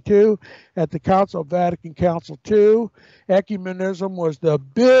 1962 at the Council of Vatican Council II. Ecumenism was the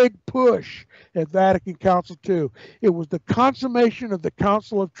big push at Vatican Council II. It was the consummation of the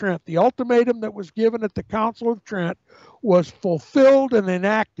Council of Trent. The ultimatum that was given at the Council of Trent was fulfilled and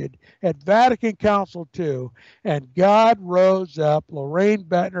enacted at Vatican Council II, and God rose up Lorraine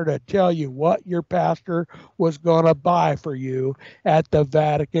Boettner to tell you what your pastor was going to buy for you at the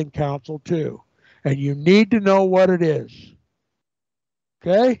Vatican Council II. And you need to know what it is.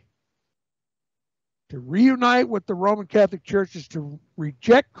 Okay? To reunite with the Roman Catholic Church is to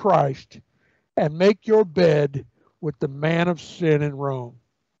reject Christ and make your bed with the man of sin in Rome.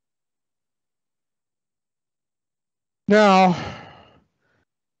 Now,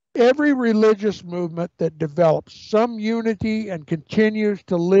 every religious movement that develops some unity and continues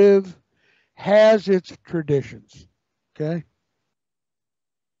to live has its traditions. Okay?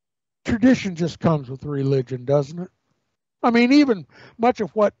 Tradition just comes with religion, doesn't it? I mean, even much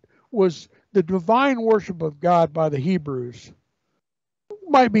of what was the divine worship of God by the Hebrews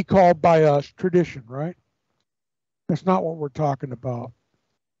might be called by us tradition, right? That's not what we're talking about.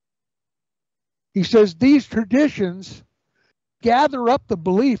 He says these traditions gather up the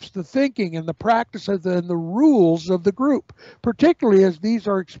beliefs, the thinking, and the practices and the rules of the group, particularly as these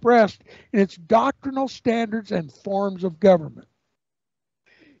are expressed in its doctrinal standards and forms of government.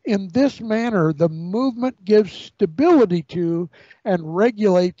 In this manner, the movement gives stability to and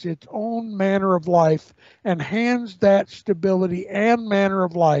regulates its own manner of life and hands that stability and manner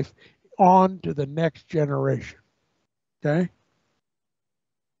of life on to the next generation. Okay?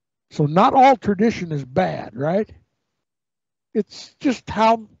 So not all tradition is bad, right? It's just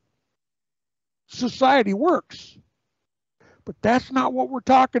how society works. But that's not what we're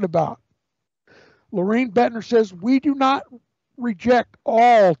talking about. Lorraine Boettner says, we do not reject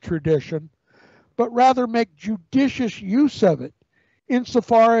all tradition, but rather make judicious use of it,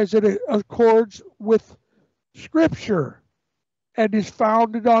 insofar as it accords with Scripture and is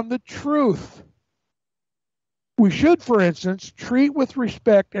founded on the truth. We should, for instance, treat with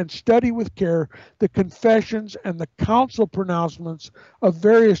respect and study with care the confessions and the council pronouncements of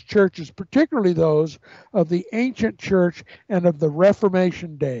various churches, particularly those of the ancient church and of the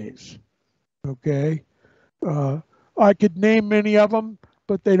Reformation days. Okay? I could name many of them,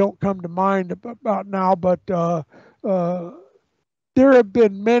 but they don't come to mind about now. But there have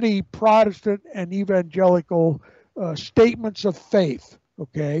been many Protestant and evangelical statements of faith,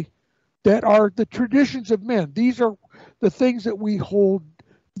 okay, that are the traditions of men. These are the things that we hold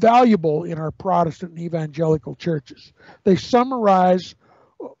valuable in our Protestant and evangelical churches. They summarize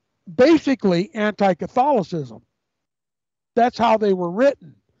basically anti-Catholicism. That's how they were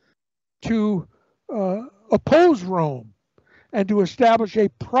written, to oppose Rome and to establish a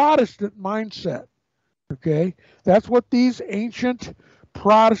Protestant mindset. Okay, that's what these ancient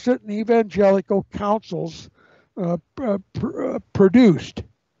Protestant and evangelical councils produced.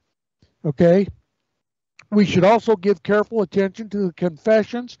 Okay, we should also give careful attention to the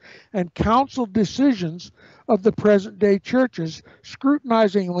confessions and council decisions of the present day churches,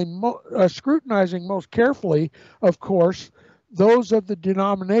 scrutinizing most carefully, of course, those of the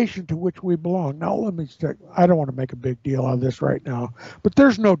denomination to which we belong. Now, let me say, I don't want to make a big deal out of this right now, but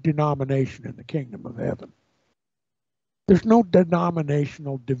there's no denomination in the kingdom of heaven. There's no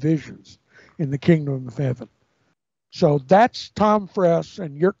denominational divisions in the kingdom of heaven. So that's Tom Fress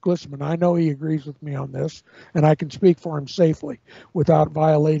and Jörg Glissman. I know he agrees with me on this, and I can speak for him safely without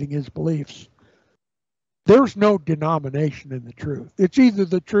violating his beliefs. There's no denomination in the truth. It's either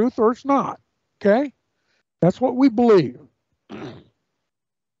the truth or it's not. Okay? That's what we believe.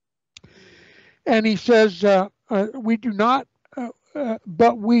 And he says, we do not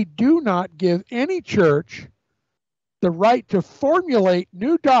give any church the right to formulate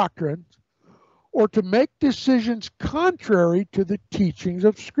new doctrines or to make decisions contrary to the teachings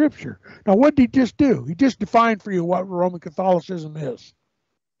of Scripture. Now, what did he just do? He just defined for you what Roman Catholicism is.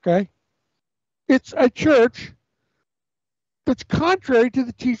 Okay? It's a church that's contrary to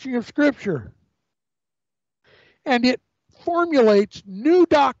the teaching of Scripture. And it formulates new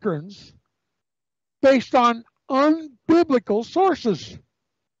doctrines based on unbiblical sources.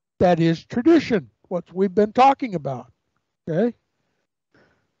 That is tradition, what we've been talking about. Okay?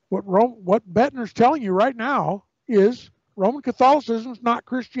 What Boettner's telling you right now is Roman Catholicism is not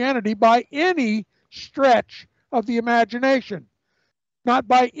Christianity by any stretch of the imagination, not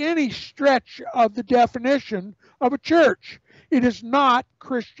by any stretch of the definition of a church. It is not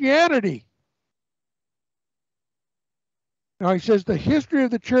Christianity. Now he says the history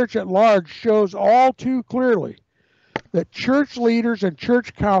of the church at large shows all too clearly that church leaders and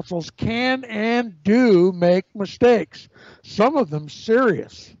church councils can and do make mistakes, some of them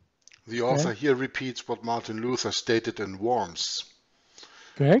serious. The author here repeats what Martin Luther stated in Worms.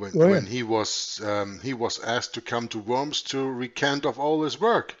 Okay, when he was asked to come to Worms to recant of all his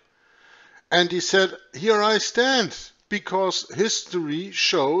work. And he said, "Here I stand, because history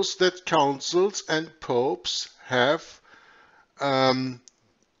shows that councils and popes have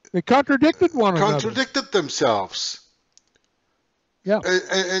they contradicted one another. Contradicted themselves. Yeah.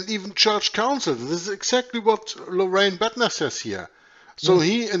 And even church councils. This is exactly what Lorraine Boettner says here. So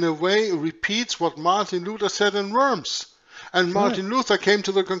he, in a way, repeats what Martin Luther said in Worms. And Martin Luther came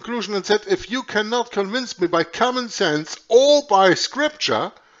to the conclusion and said, if you cannot convince me by common sense or by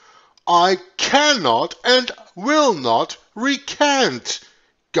scripture, I cannot and will not recant.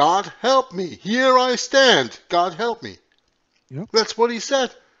 God help me. Here I stand. God help me. Yep. That's what he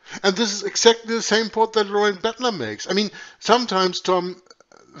said. And this is exactly the same point that Lorraine Boettner makes. I mean, sometimes, Tom,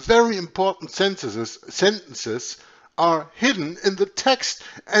 very important sentences are hidden in the text,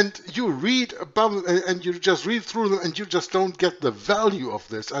 and you read above and you just read through them and you just don't get the value of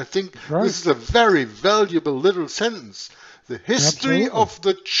this. I think this is a very valuable little sentence. The history of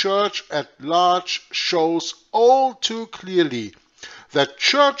the church at large shows all too clearly that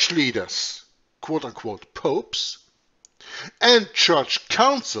church leaders, quote-unquote popes, and church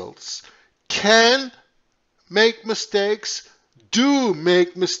councils can make mistakes, do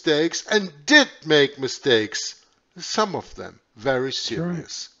make mistakes, and did make mistakes. Some of them very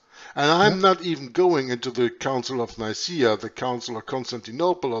serious. And I'm not even going into the Council of Nicaea, the Council of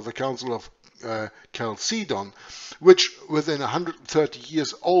Constantinople, or the Council of Chalcedon, which within 130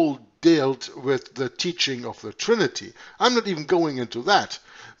 years old dealt with the teaching of the Trinity. I'm not even going into that.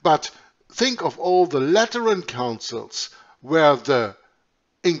 But think of all the Lateran councils where the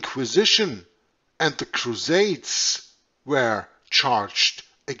Inquisition and the Crusades were charged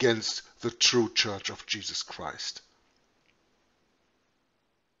against the true Church of Jesus Christ.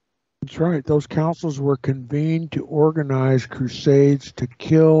 That's right. Those councils were convened to organize crusades to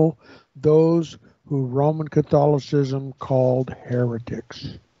kill those who Roman Catholicism called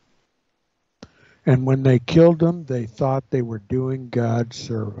heretics. And when they killed them, they thought they were doing God's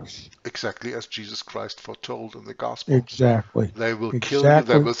service. Exactly as Jesus Christ foretold in the Gospel. Exactly. They will kill you,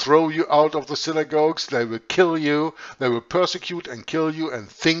 they will throw you out of the synagogues, they will kill you, they will persecute and kill you and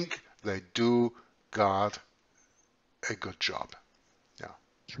think they do God a good job. Yeah.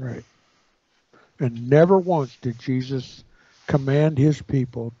 That's right. And never once did Jesus command his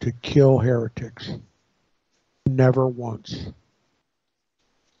people to kill heretics. Never once.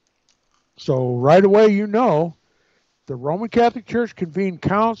 So right away, you know, the Roman Catholic Church convened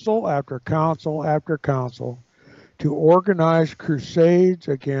council after council after council to organize crusades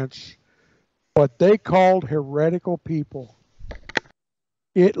against what they called heretical people.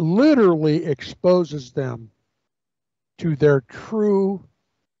 It literally exposes them to their true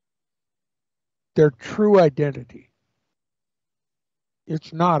identity.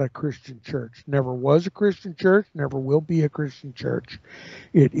 It's not a Christian church. Never was a Christian church, never will be a Christian church.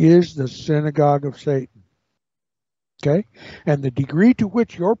 It is the synagogue of Satan. Okay? And the degree to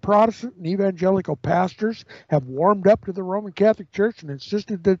which your Protestant and evangelical pastors have warmed up to the Roman Catholic Church and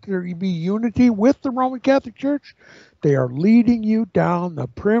insisted that there be unity with the Roman Catholic Church, they are leading you down the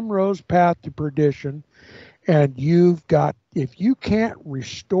primrose path to perdition. And you've got, if you can't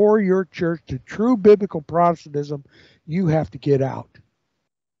restore your church to true biblical Protestantism, you have to get out.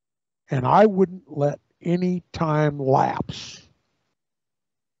 And I wouldn't let any time lapse.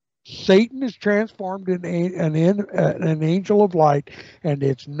 Satan is transformed in an angel of light, and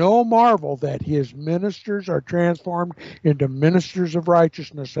it's no marvel that his ministers are transformed into ministers of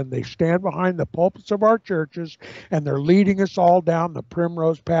righteousness, and they stand behind the pulpits of our churches, and they're leading us all down the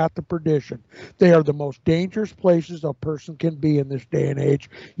primrose path to perdition. They are the most dangerous places a person can be in this day and age.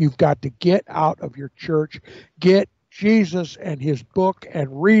 You've got to get out of your church, get Jesus and his book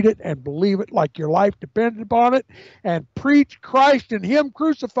and read it and believe it like your life depended upon it, and preach Christ and him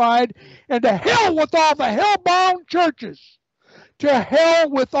crucified, and to hell with all the hell-bound churches. To hell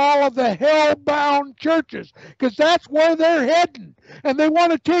with all of the hell-bound churches, because that's where they're heading, and they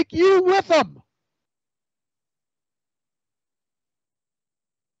want to take you with them.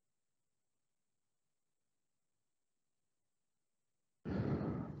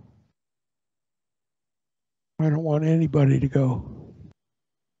 I don't want anybody to go.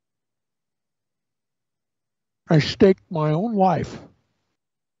 I staked my own life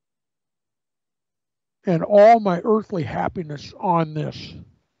and all my earthly happiness on this.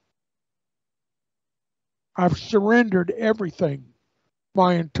 I've surrendered everything,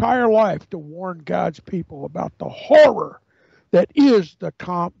 my entire life, to warn God's people about the horror that is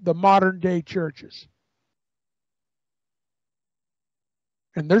the modern day churches.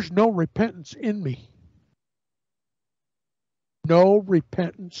 And there's no repentance in me. No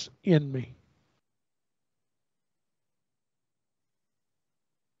repentance in me.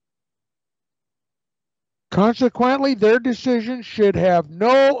 Consequently, their decisions should have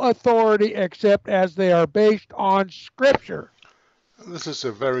no authority except as they are based on Scripture. This is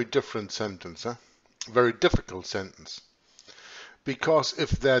a very different sentence, huh? Very difficult sentence. Because if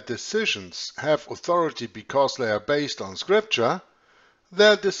their decisions have authority because they are based on Scripture,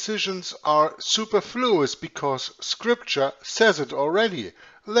 their decisions are superfluous because Scripture says it already.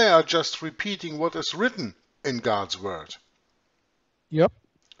 They are just repeating what is written in God's Word. Yep.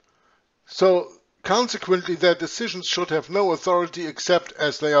 So, consequently, their decisions should have no authority except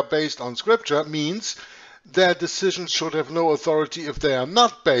as they are based on Scripture, means their decisions should have no authority if they are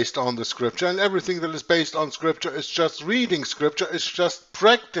not based on the Scripture, and everything that is based on Scripture is just reading Scripture, it's just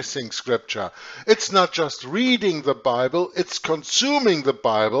practicing Scripture. It's not just reading the Bible, it's consuming the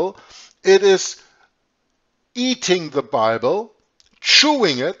Bible, it is eating the Bible,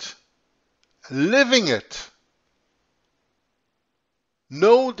 chewing it, living it.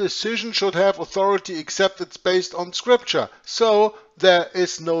 No decision should have authority except it's based on Scripture. So there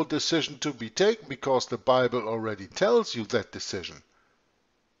is no decision to be taken because the Bible already tells you that decision.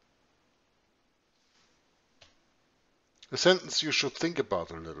 A sentence you should think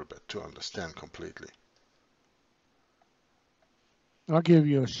about a little bit to understand completely. I'll give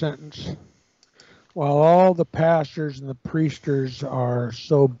you a sentence. While all the pastors and the priesters are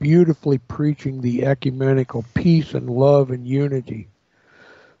so beautifully preaching the ecumenical peace and love and unity,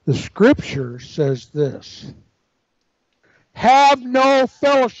 the Scripture says this: have no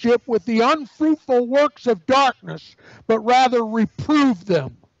fellowship with the unfruitful works of darkness, but rather reprove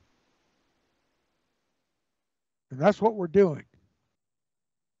them. And that's what we're doing.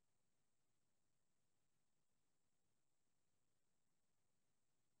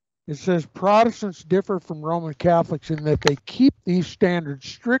 It says Protestants differ from Roman Catholics in that they keep these standards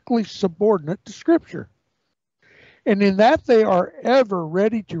strictly subordinate to Scripture, and in that they are ever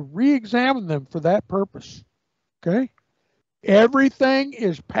ready to re-examine them for that purpose. Okay? Everything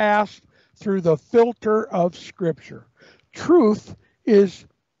is passed through the filter of Scripture. Truth is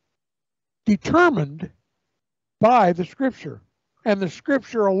determined by the Scripture, and the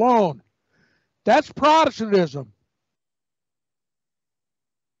Scripture alone. That's Protestantism.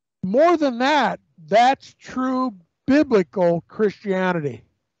 More than that, that's true biblical Christianity.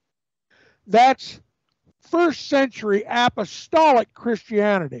 That's first century apostolic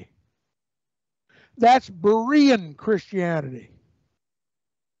Christianity. That's Berean Christianity.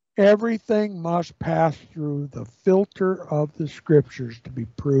 Everything must pass through the filter of the Scriptures to be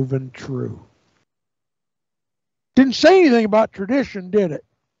proven true. Didn't say anything about tradition, did it?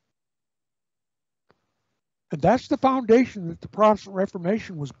 And that's the foundation that the Protestant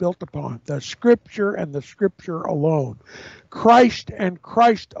Reformation was built upon. The Scripture and the Scripture alone. Christ and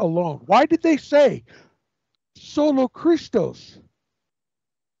Christ alone. Why did they say solo Christos?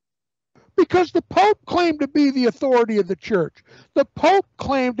 Because the Pope claimed to be the authority of the church. The Pope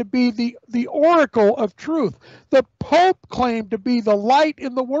claimed to be the oracle of truth. The Pope claimed to be the light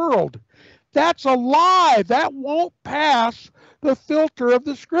in the world. That's a lie. That won't pass the filter of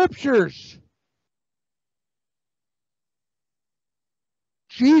the Scriptures.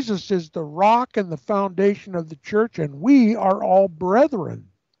 Jesus is the rock and the foundation of the church, and we are all brethren.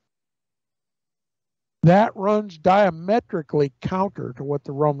 That runs diametrically counter to what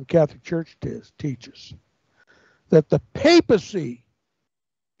the Roman Catholic Church teaches. That the papacy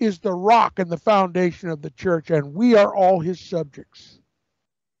is the rock and the foundation of the church, and we are all his subjects.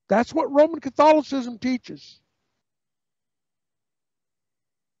 That's what Roman Catholicism teaches.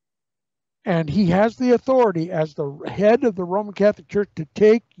 And he has the authority as the head of the Roman Catholic Church to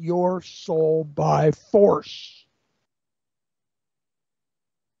take your soul by force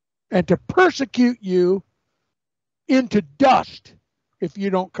and to persecute you into dust if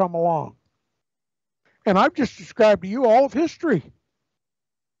you don't come along. And I've just described to you all of history.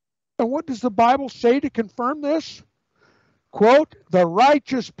 And what does the Bible say to confirm this? Quote, the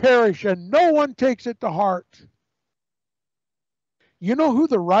righteous perish and no one takes it to heart. You know who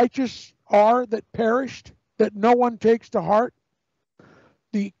the righteous are that perished, that no one takes to heart?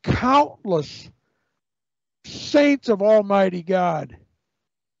 The countless saints of Almighty God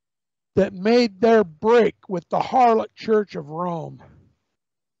that made their break with the harlot church of Rome,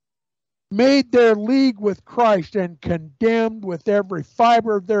 made their league with Christ and condemned with every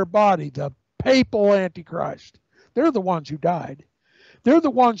fiber of their body the papal Antichrist. They're the ones who died. They're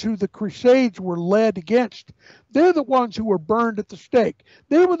the ones who the Crusades were led against. They're the ones who were burned at the stake.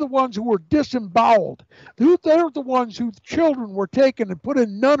 They were the ones who were disemboweled. They're the ones whose children were taken and put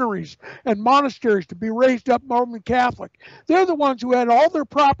in nunneries and monasteries to be raised up Roman Catholic. They're the ones who had all their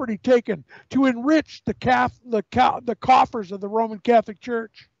property taken to enrich the coffers of the Roman Catholic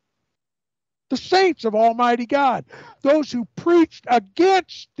Church. The saints of Almighty God, those who preached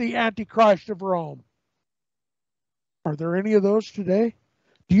against the Antichrist of Rome. Are there any of those today?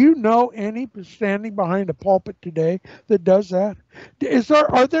 Do you know any standing behind a pulpit today that does that?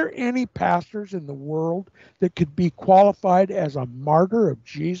 Are there any pastors in the world that could be qualified as a martyr of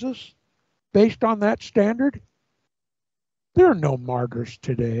Jesus based on that standard? There are no martyrs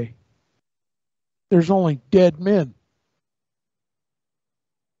today. There's only dead men.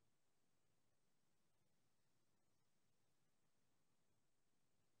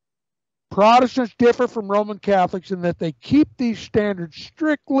 Protestants differ from Roman Catholics in that they keep these standards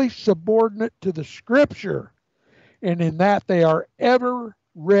strictly subordinate to the Scripture, and in that they are ever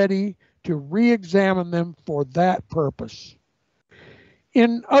ready to re-examine them for that purpose.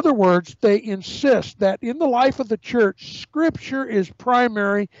 In other words, they insist that in the life of the church, Scripture is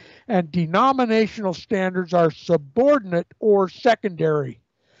primary and denominational standards are subordinate or secondary.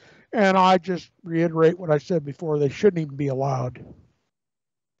 And I just reiterate what I said before, they shouldn't even be allowed.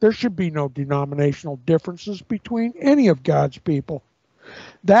 There should be no denominational differences between any of God's people.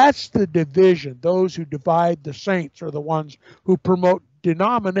 That's the division. Those who divide the saints are the ones who promote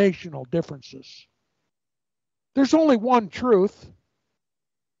denominational differences. There's only one truth.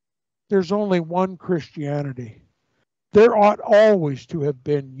 There's only one Christianity. There ought always to have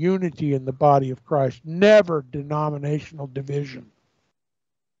been unity in the body of Christ, never denominational division.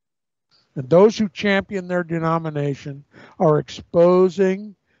 And those who champion their denomination are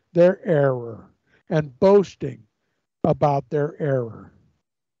exposing their error and boasting about their error.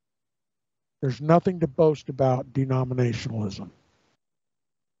 There's nothing to boast about denominationalism.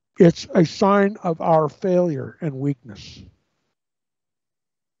 It's a sign of our failure and weakness.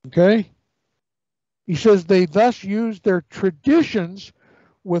 Okay? He says they thus use their traditions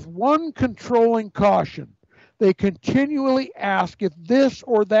with one controlling caution. They continually ask if this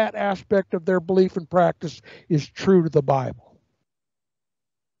or that aspect of their belief and practice is true to the Bible.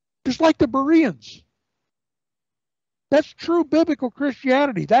 Just like the Bereans. That's true biblical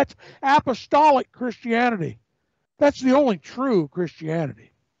Christianity. That's apostolic Christianity. That's the only true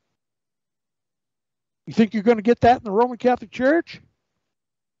Christianity. You think you're going to get that in the Roman Catholic Church?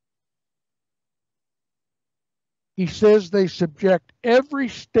 He says they subject every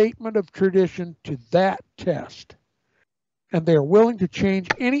statement of tradition to that test. And they are willing to change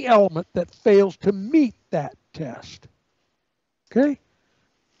any element that fails to meet that test. Okay?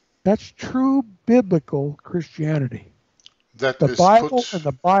 That's true biblical Christianity. The Bible and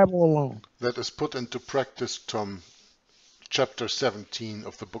the Bible alone. That is put into practice, Tom, chapter 17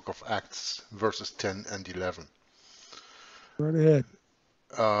 of the book of Acts, verses 10 and 11. Right ahead.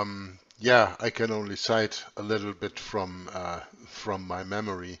 Yeah, I can only cite a little bit from my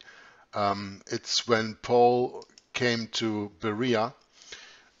memory. It's when Paul came to Berea,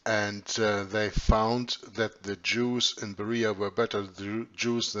 and they found that the Jews in Berea were better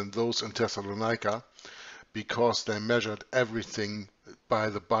Jews than those in Thessalonica, because they measured everything by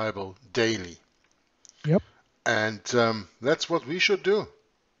the Bible daily. Yep. And that's what we should do.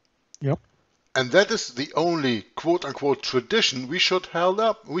 Yep. And that is the only quote-unquote tradition we should hold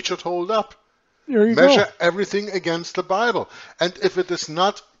up. There you Measure go. everything against the Bible. And if it is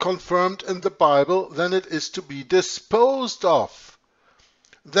not confirmed in the Bible, then it is to be disposed of.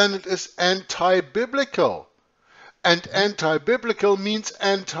 Then it is anti-biblical. And anti-biblical means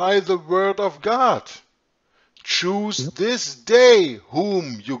anti the Word of God. Choose this day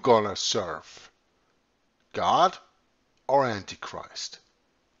whom you're gonna serve. God or Antichrist.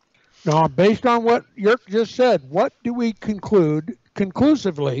 Now, based on what Yerk just said, what do we conclude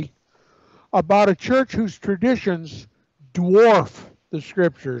conclusively about a church whose traditions dwarf the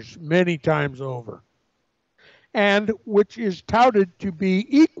Scriptures many times over, and which is touted to be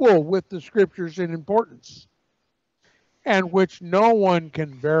equal with the Scriptures in importance, and which no one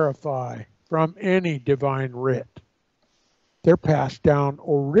can verify from any divine writ? They're passed down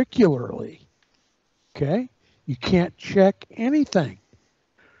auricularly. Okay? You can't check anything.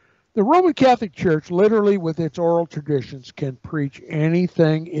 The Roman Catholic Church, literally with its oral traditions, can preach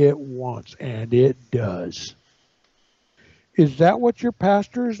anything it wants, and it does. Is that what your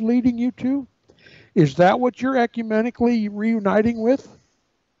pastor is leading you to? Is that what you're ecumenically reuniting with?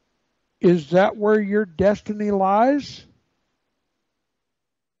 Is that where your destiny lies?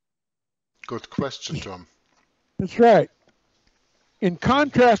 Good question, Tom. That's right. In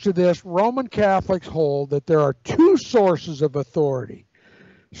contrast to this, Roman Catholics hold that there are two sources of authority: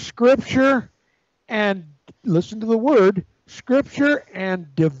 Scripture and, listen to the word, Scripture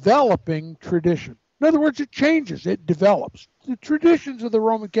and developing tradition. In other words, it changes, it develops. The traditions of the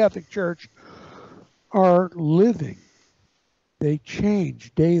Roman Catholic Church are living. They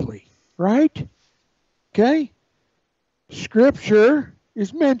change daily, right? Okay? Scripture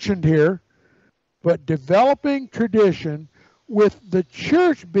is mentioned here, but developing tradition with the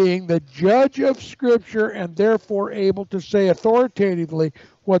church being the judge of Scripture and therefore able to say authoritatively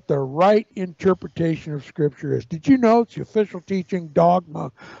what the right interpretation of Scripture is. Did you know it's the official teaching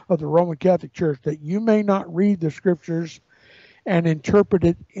dogma of the Roman Catholic Church that you may not read the Scriptures and interpret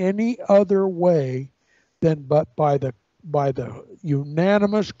it any other way than but by the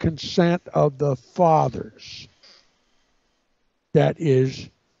unanimous consent of the fathers? That is,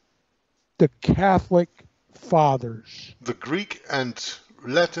 the Catholic fathers. The Greek and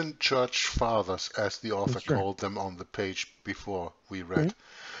Latin Church Fathers, as the author called them on the page before we read. Okay.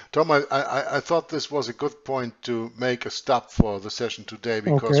 Tom, I thought this was a good point to make a stop for the session today,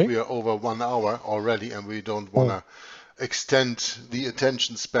 because we are over 1 hour already and we don't want to extend the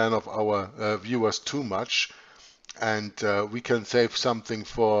attention span of our viewers too much, and we can save something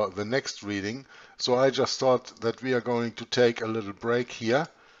for the next reading. So I just thought that we are going to take a little break here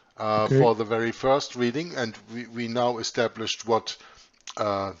for the very first reading, and we now established what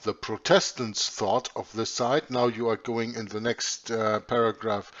the Protestants thought of this side. Now you are going in the next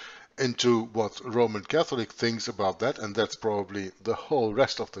paragraph into what Roman Catholic thinks about that, and that's probably the whole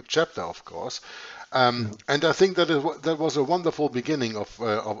rest of the chapter, of course. And I think that that was a wonderful beginning of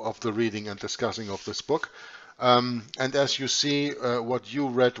the reading and discussing of this book. And as you see, what you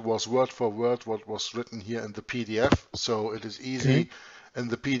read was word for word what was written here in the PDF, so it is easy in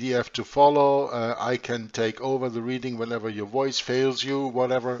the PDF to follow. I can take over the reading whenever your voice fails you,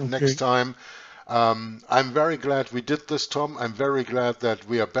 whatever, next time. I'm very glad we did this, Tom. I'm very glad that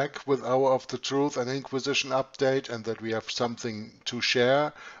we are back with Hour of the Truth and Inquisition update, and that we have something to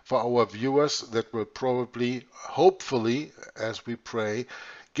share for our viewers that will probably, hopefully, as we pray,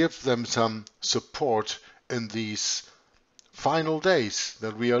 give them some support in these final days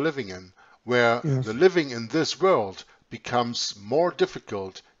that we are living in, where the living in this world becomes more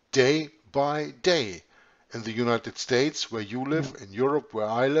difficult day by day. In the United States, where you live, in Europe, where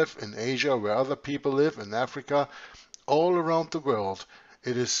I live, in Asia, where other people live, in Africa, all around the world,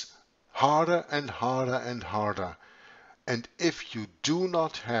 it is harder and harder and harder. And if you do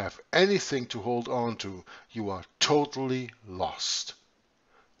not have anything to hold on to, you are totally lost.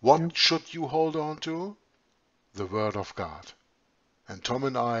 What should you hold on to? The Word of God. And Tom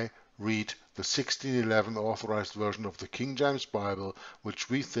and I read the 1611 authorized version of the King James Bible, which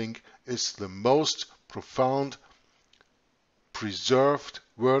we think is the most profound, preserved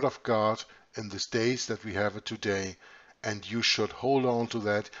Word of God in these days that we have it today. And you should hold on to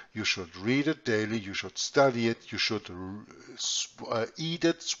that. You should read it daily. You should study it. You should eat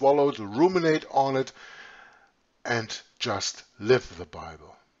it, swallow it, ruminate on it, and just live the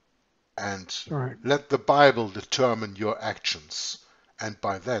Bible. And let the Bible determine your actions. And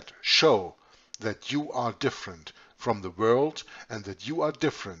by that, show that you are different from the world, and that you are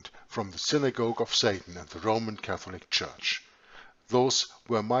different from the synagogue of Satan and the Roman Catholic Church. Those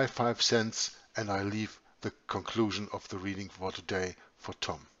were my 5 cents, and I leave the conclusion of the reading for today for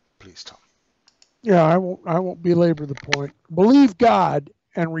Tom. Please, Tom. Yeah, I won't belabor the point. Believe God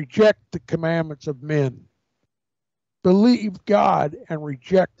and reject the commandments of men. Believe God and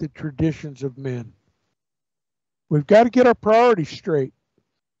reject the traditions of men. We've got to get our priorities straight,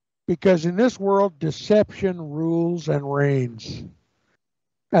 because in this world, deception rules and reigns.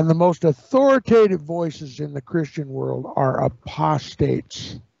 And the most authoritative voices in the Christian world are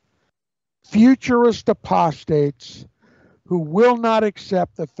apostates, futurist apostates who will not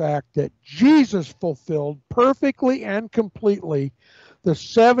accept the fact that Jesus fulfilled perfectly and completely the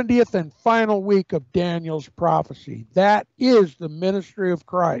 70th and final week of Daniel's prophecy. That is the ministry of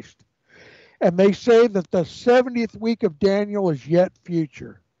Christ. And they say that the 70th week of Daniel is yet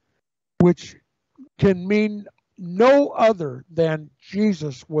future, which can mean no other than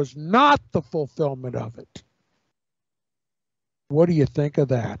Jesus was not the fulfillment of it. What do you think of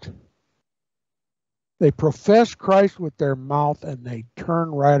that? They profess Christ with their mouth and they turn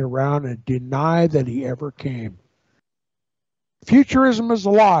right around and deny that he ever came. Futurism is a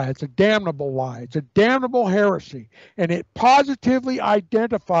lie. It's a damnable lie. It's a damnable heresy. And it positively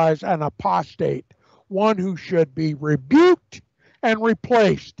identifies an apostate, one who should be rebuked and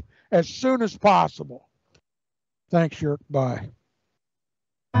replaced as soon as possible. Thanks, Yerk. Bye.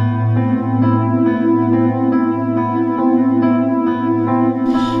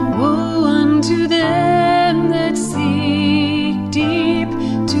 Woe unto them that seek deep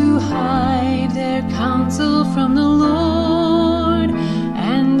to hide their counsel from the Lord,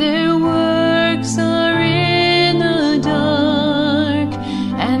 and their works are in the dark,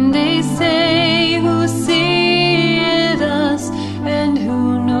 and they say, who seeth us, and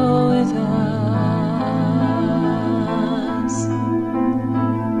who knoweth us?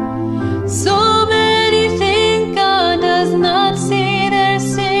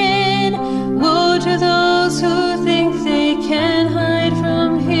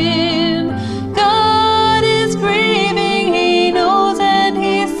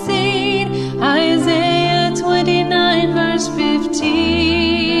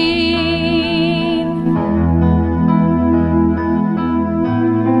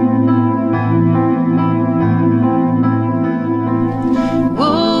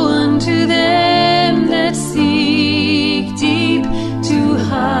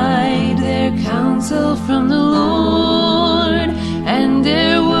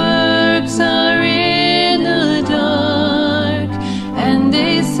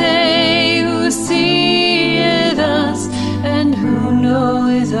 they say